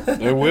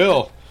 I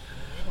will.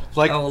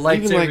 I will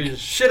lightsaber the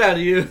shit out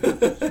of you.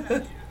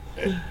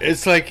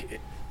 It's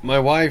like my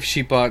wife.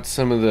 She bought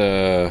some of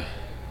the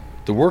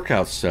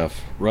workout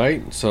stuff,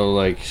 right?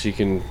 So she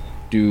can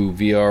do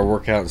VR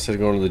workout instead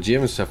of going to the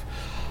gym and stuff.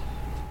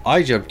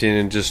 I jumped in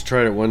and just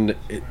tried it one day.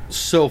 It's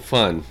so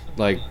fun,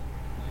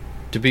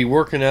 to be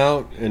working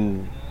out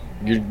and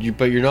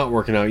but you're not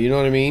working out. You know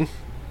what I mean?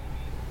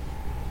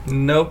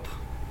 Nope.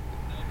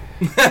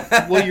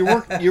 Well, you're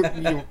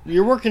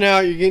working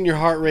out. You're getting your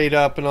heart rate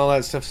up and all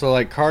that stuff. So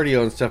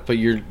cardio and stuff, but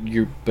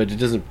but it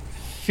doesn't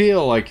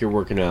feel like you're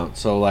working out.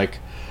 So I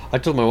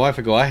told my wife,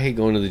 I hate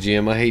going to the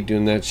gym. I hate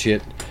doing that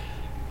shit.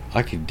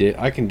 I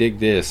can dig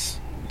this.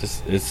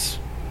 It's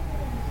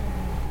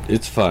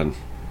fun.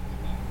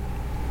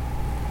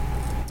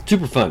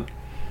 Super fun.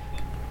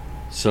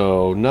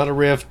 So, Not a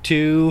Rift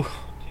 2,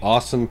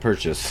 awesome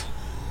purchase.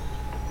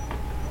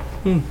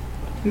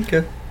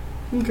 Okay.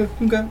 Okay.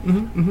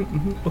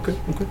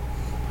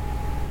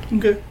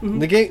 Okay.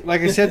 The game,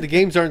 like I said, the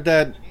games aren't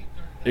that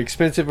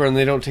expensive, and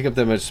they don't take up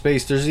that much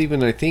space. There's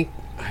even, I think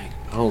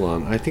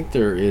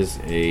there is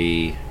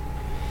a. I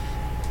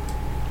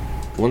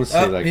want to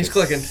say he's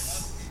clicking.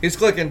 He's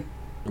clicking.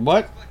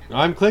 What?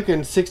 I'm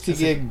clicking 60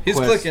 gig. He's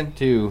Quest clicking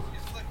 2.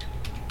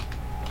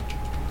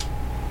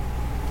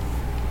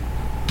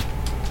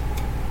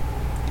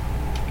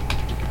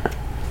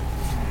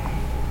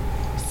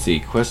 Let's see,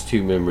 Quest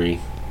 2 memory.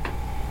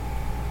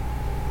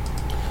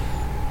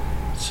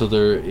 So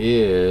there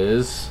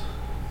is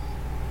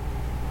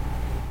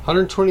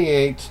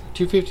 128,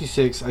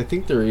 256. I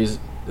think there is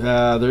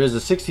a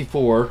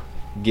 64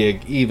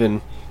 gig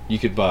even you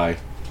could buy.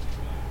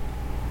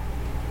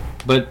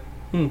 But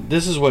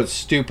this is what's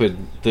stupid.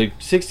 The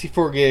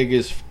 64 gig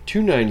is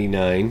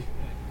 $299.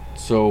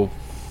 So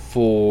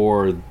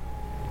for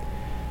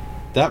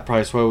that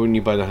price, why wouldn't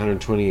you buy the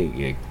 128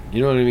 gig?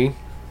 You know what I mean?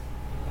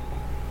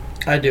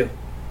 I do.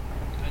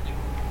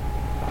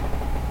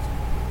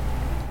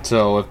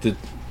 So if the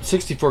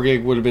 64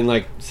 gig would have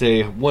been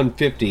say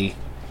 150,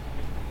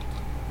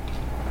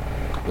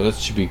 well, that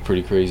should be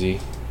pretty crazy.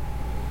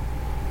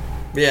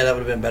 Yeah, that would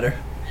have been better.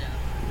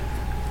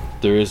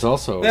 There is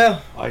also. Yeah.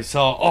 I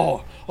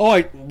saw.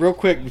 Real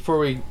quick before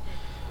we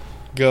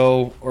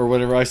go or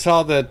whatever, I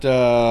saw that.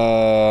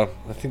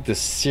 I think the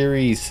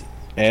Series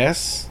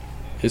S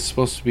is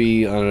supposed to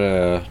be on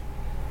a.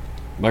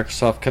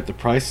 Microsoft cut the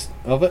price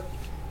of it.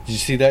 Did you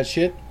see that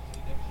shit?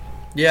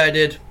 Yeah, I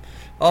did.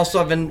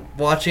 Also, I've been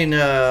watching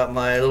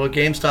my little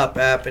GameStop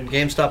app, and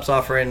GameStop's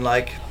offering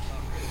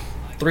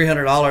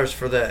 $300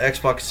 for the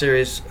Xbox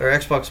Series or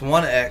Xbox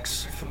One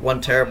X,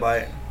 1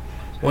 terabyte,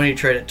 when you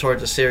trade it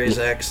towards the Series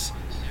X.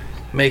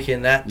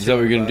 making that. Is that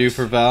what you're going to do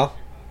for Val?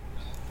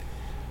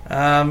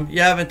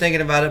 Yeah, I've been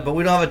thinking about it, but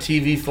we don't have a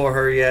TV for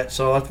her yet,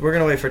 so we're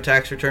going to wait for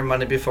tax return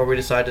money before we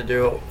decide to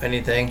do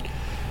anything.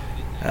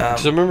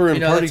 Because I remember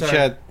in party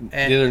chat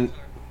I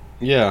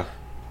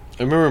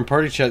remember in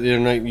party chat the other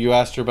night you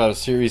asked her about a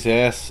Series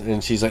S,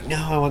 and she's like, "No,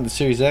 I want the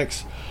Series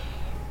X."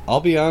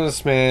 I'll be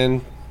honest,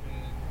 man.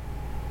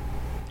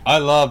 I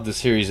love the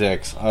Series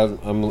X.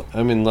 I'm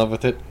in love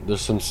with it.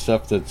 There's some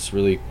stuff that's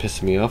really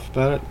pissing me off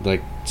about it,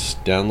 like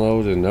just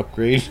download and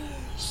upgrade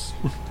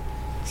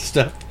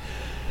stuff.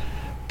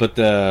 But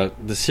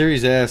the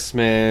Series S,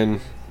 man,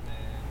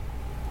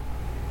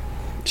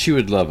 she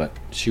would love it.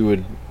 She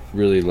would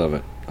really love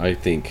it, I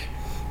think.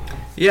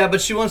 Yeah,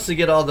 but she wants to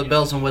get all the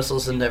bells and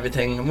whistles and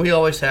everything, and we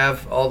always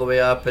have all the way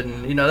up,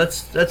 and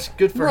that's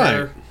good for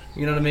her.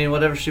 You know what I mean?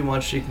 Whatever she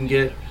wants, she can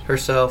get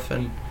herself,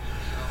 and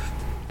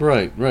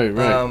right. But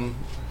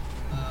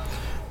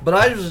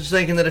I was just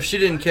thinking that if she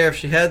didn't care if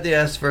she had the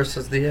S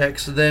versus the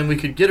X, then we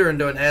could get her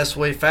into an S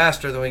way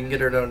faster than we can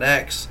get her to an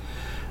X.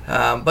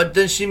 But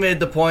then she made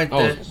the point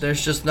that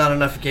there's just not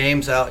enough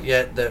games out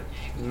yet that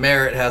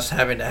merit us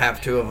having to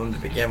have two of them to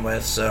begin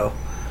with, so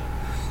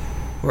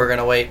we're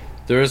gonna wait.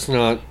 There's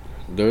not.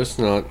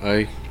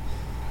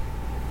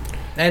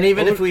 And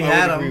even if we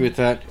had them, agree with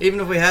that. Even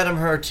if we had them,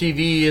 her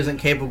TV isn't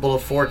capable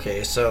of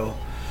 4K, so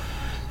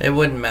it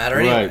wouldn't matter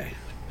anyway. Right.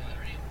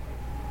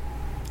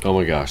 Oh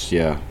my gosh,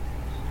 yeah,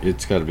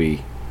 it's got to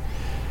be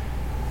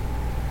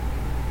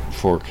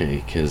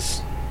 4K,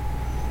 because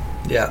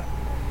yeah,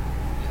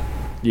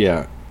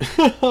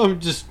 I'm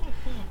just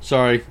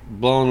sorry,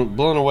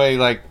 blown away.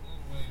 Like,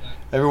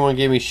 everyone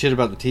gave me shit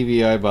about the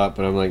TV I bought,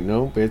 but I'm like,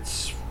 nope,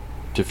 it's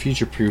to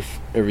future-proof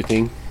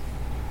everything.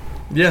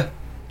 Yeah.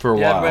 For a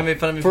while. Everybody made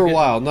fun of me for a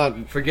while,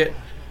 not forget.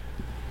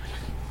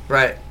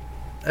 Right.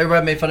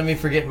 Everybody made fun of me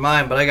for getting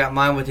mine, but I got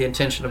mine with the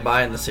intention of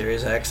buying the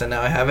Series X, and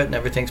now I have it, and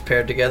everything's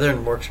paired together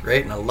and works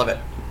great, and I love it.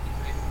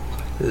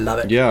 Love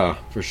it. Yeah,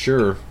 for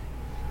sure.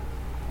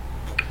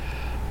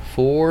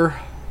 For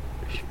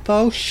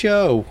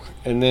show.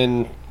 And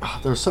then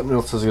there was something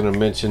else I was going to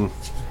mention.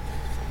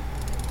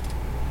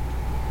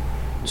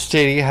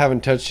 Stadia,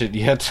 haven't touched it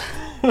yet.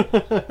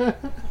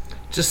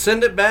 Just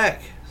send it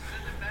back.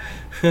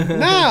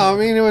 No, I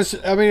mean it was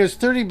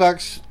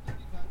 $30.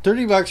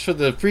 $30 for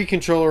the free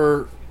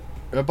controller.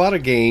 I bought a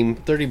game,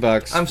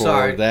 $30. I'm for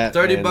sorry, that.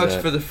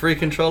 $30 for the free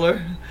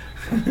controller.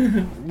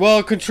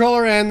 Well,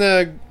 controller and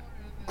the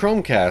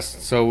Chromecast.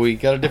 So we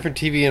got a different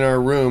TV in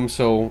our room,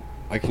 so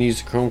I can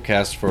use the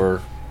Chromecast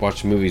for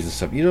watching movies and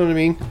stuff. You know what I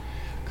mean?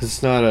 Because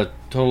it's not a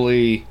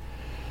totally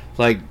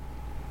like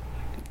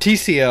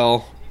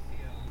TCL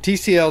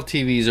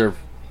TVs are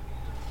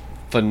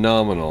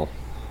phenomenal.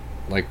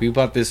 Like, we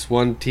bought this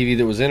one TV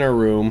that was in our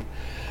room,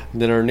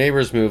 and then our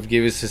neighbors moved,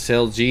 gave us this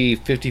LG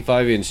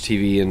 55-inch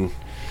TV,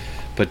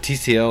 but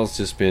TCL's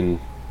just been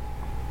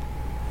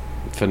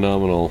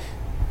phenomenal.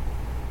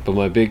 But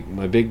my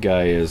big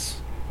guy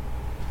is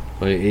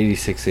my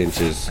 86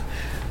 inches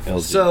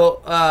LG. So,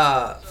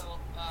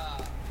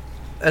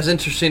 as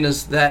interesting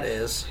as that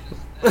is,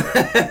 yeah,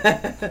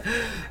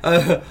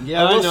 I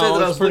will say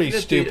that it's pretty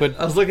stupid.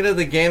 I was looking at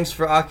the games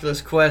for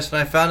Oculus Quest, and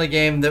I found a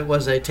game that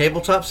was a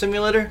tabletop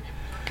simulator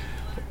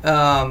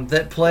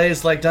that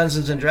plays like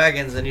Dungeons and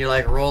Dragons, and you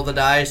like roll the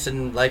dice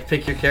and like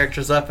pick your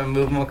characters up and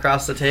move them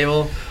across the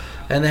table,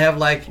 and they have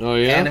like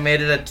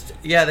animated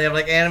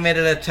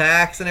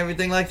attacks and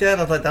everything like that.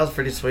 I thought that was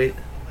pretty sweet.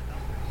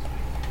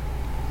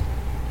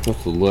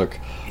 Let's look.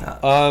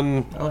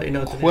 I'll let you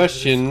know what the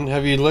question: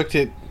 have you looked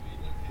at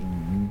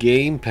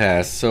Game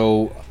Pass?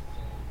 So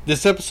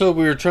this episode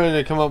we were trying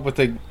to come up with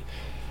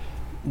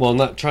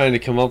not trying to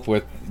come up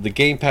with, the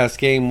Game Pass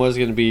game was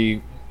going to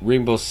be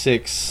Rainbow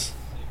Six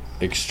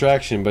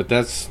Extraction, but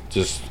that's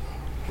just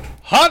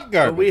hot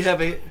garbage. We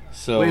have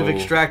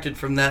extracted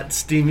from that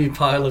steamy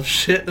pile of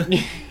shit.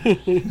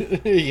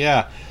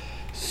 Yeah.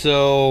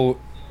 So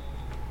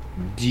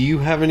do you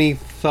have any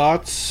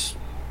thoughts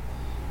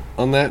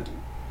on that,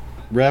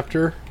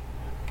 Raptor?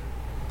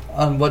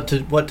 On what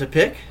to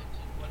pick?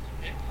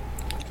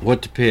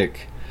 What to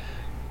pick?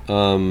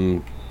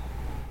 We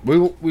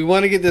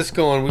want to get this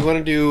going. We want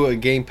to do a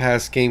Game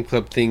Pass Game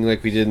Club thing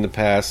like we did in the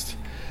past,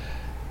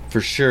 for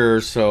sure.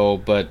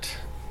 But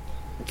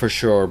no. For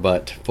sure,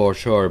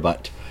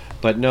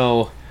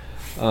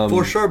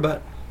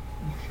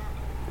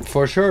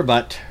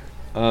 but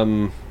I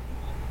don't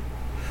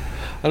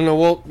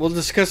know. We'll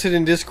discuss it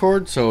in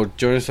Discord. So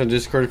join us on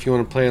Discord if you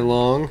want to play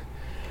along.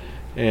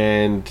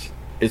 And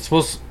it's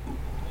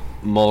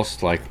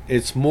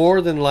it's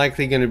more than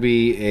likely going to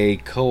be a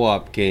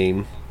co-op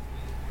game,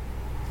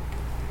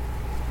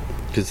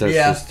 because that's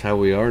just how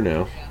we are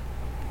now.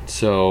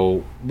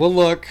 So we'll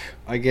look,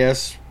 I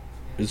guess,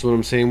 is what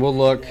I'm saying. We'll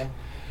look. Yeah.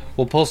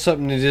 We'll post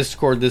something to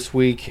Discord this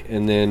week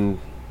and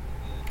then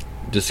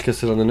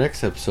discuss it on the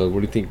next episode. What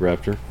do you think,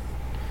 Raptor?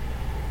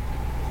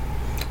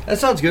 That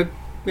sounds good.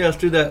 Yeah, let's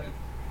do that.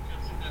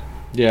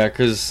 Yeah,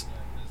 because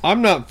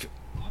I'm not...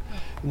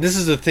 This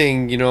is the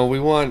thing, we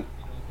want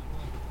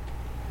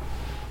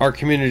our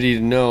community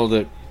to know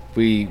that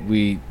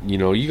we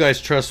you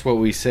guys trust what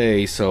we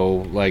say, so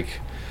like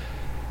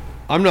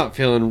I'm not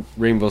feeling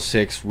Rainbow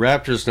Six,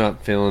 Raptor's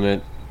not feeling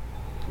it,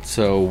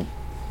 so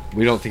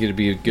we don't think it'd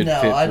be a good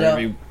fit for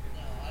everybody.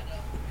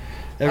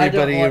 I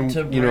don't want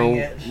to bring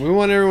it. We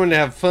want everyone to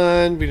have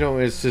fun. We don't.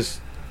 It's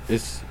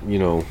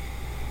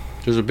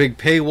there's a big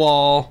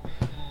paywall,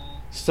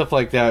 stuff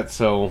like that.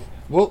 So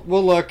we'll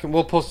look and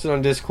we'll post it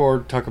on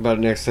Discord. Talk about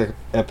it next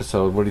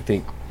episode. What do you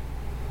think?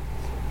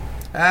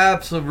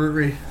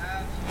 Absolutely.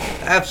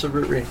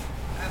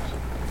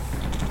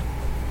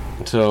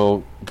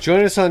 So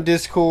join us on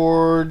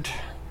Discord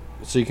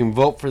so you can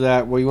vote for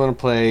that, what you want to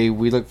play.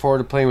 We look forward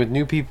to playing with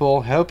new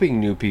people, helping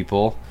new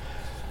people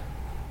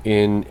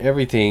in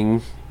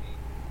everything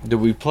that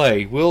we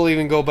play. We'll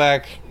even go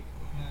back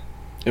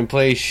and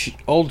play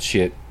old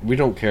shit. We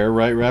don't care,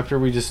 right, Raptor?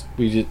 We just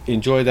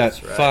enjoy that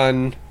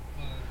fun,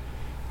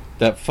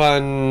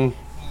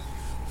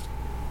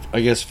 I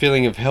guess,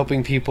 feeling of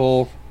helping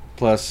people.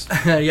 Plus,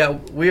 yeah,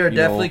 we are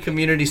definitely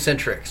community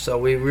centric, so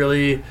we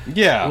really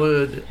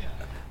would,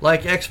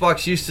 like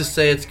Xbox used to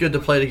say, it's good to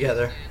play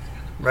together,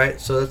 right?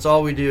 So that's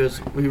all we do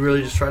is we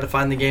really just try to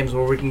find the games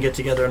where we can get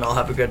together and all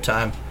have a good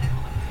time.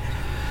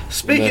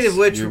 Speaking of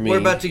which, we're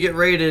about to get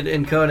raided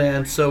in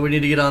Conan, so we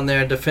need to get on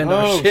there and defend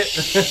our shit.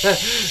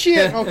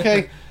 Shit,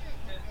 okay.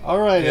 All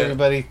right,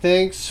 everybody.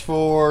 Thanks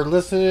for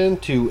listening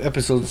to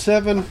episode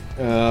 7.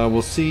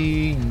 We'll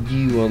see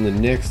you on the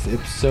next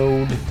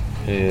episode,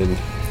 and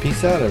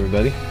peace out,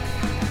 everybody.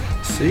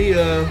 See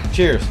ya.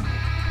 Cheers.